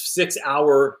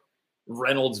 6-hour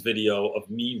Reynolds video of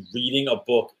me reading a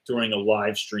book during a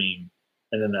live stream,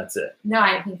 and then that's it. No,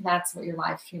 I think that's what your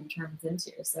live stream turns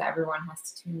into, so everyone has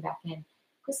to tune back in.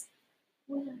 Because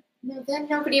then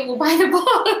nobody will buy the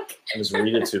book. I just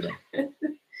read it to them.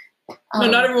 No,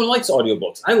 not everyone likes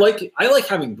audiobooks. I like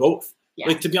having both. Yeah.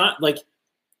 Like, to be honest,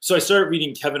 so I started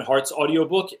reading Kevin Hart's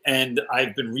audiobook, and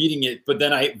I've been reading it, but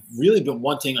then I've really been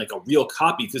wanting like a real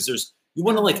copy, because you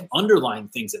want to like underline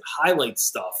things and highlight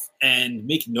stuff and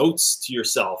make notes to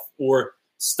yourself or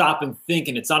stop and think.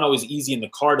 And it's not always easy in the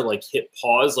car to like hit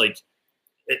pause,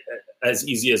 as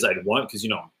easy as I'd want, because,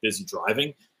 I'm busy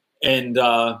driving. And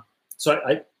so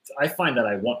I find that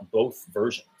I want both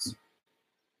versions.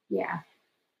 Yeah.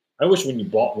 I wish when you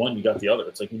bought one, you got the other.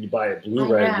 It's like when you buy a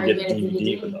Blu-ray, you get a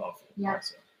DVD with the offer. Yeah.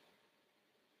 So.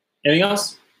 Anything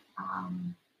else?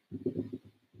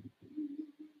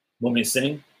 Want me to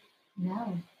sing?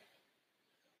 No.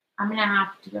 I'm going to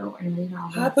have to go and read all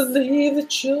this. I believe the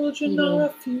children are our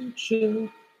future.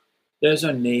 There's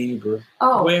our neighbor.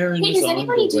 Oh, wearing hey, does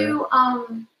anybody do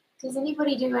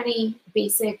any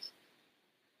basic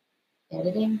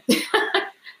editing?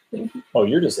 Oh,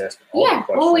 you're just asking all the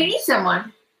questions. Well, we need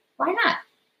someone. Why not?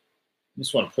 You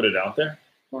just want to put it out there?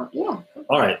 Well, yeah.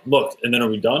 All right, look, and then are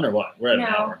we done or what? We're at an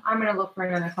hour. I'm going to look for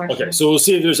another question. Okay, so we'll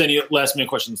see if there's any last-minute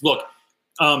questions. Look,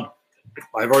 I've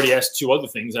already asked 2 other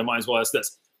things. I might as well ask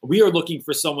this. We are looking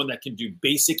for someone that can do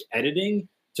basic editing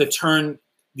to turn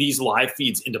these live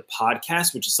feeds into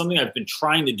podcasts, which is something I've been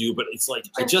trying to do, but it's like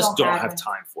I just don't have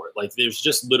time for it. Like, there's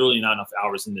just literally not enough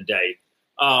hours in the day.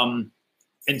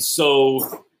 And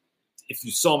so if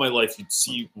you saw my life, you'd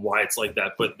see why it's like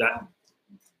that. But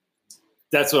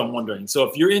that's what I'm wondering. So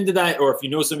if you're into that, or if you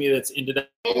know somebody that's into that.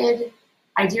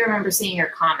 I do remember seeing your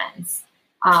comments,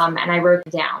 and I wrote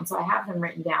them down. So I have them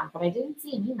written down, but I didn't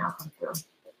see an email come through.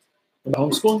 From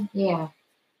homeschool? Yeah.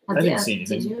 I didn't see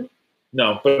anything. Did you?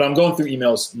 No, but I'm going through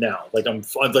emails now.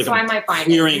 I'm might find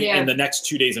clearing it. in the next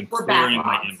 2 days. I'm clearing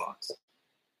my inbox.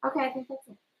 Okay, I think that's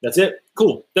it. That's it?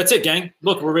 Cool. That's it, gang.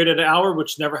 Look, we're right at an hour,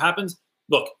 which never happens.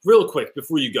 Look, real quick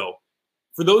before you go.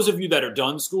 For those of you that are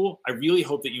done school, I really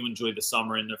hope that you enjoy the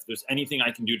summer. And if there's anything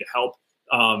I can do to help,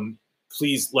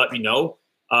 please let me know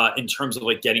in terms of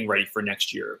getting ready for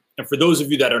next year. And for those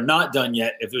of you that are not done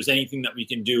yet, if there's anything that we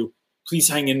can do, please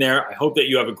hang in there. I hope that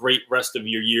you have a great rest of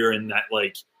your year, and that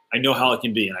I know how it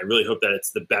can be, and I really hope that it's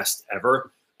the best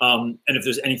ever. And if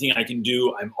there's anything I can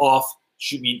do, I'm off.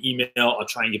 Shoot me an email. I'll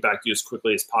try and get back to you as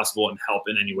quickly as possible and help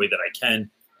in any way that I can.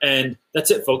 And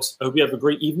that's it, folks. I hope you have a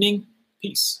great evening.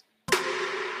 Peace.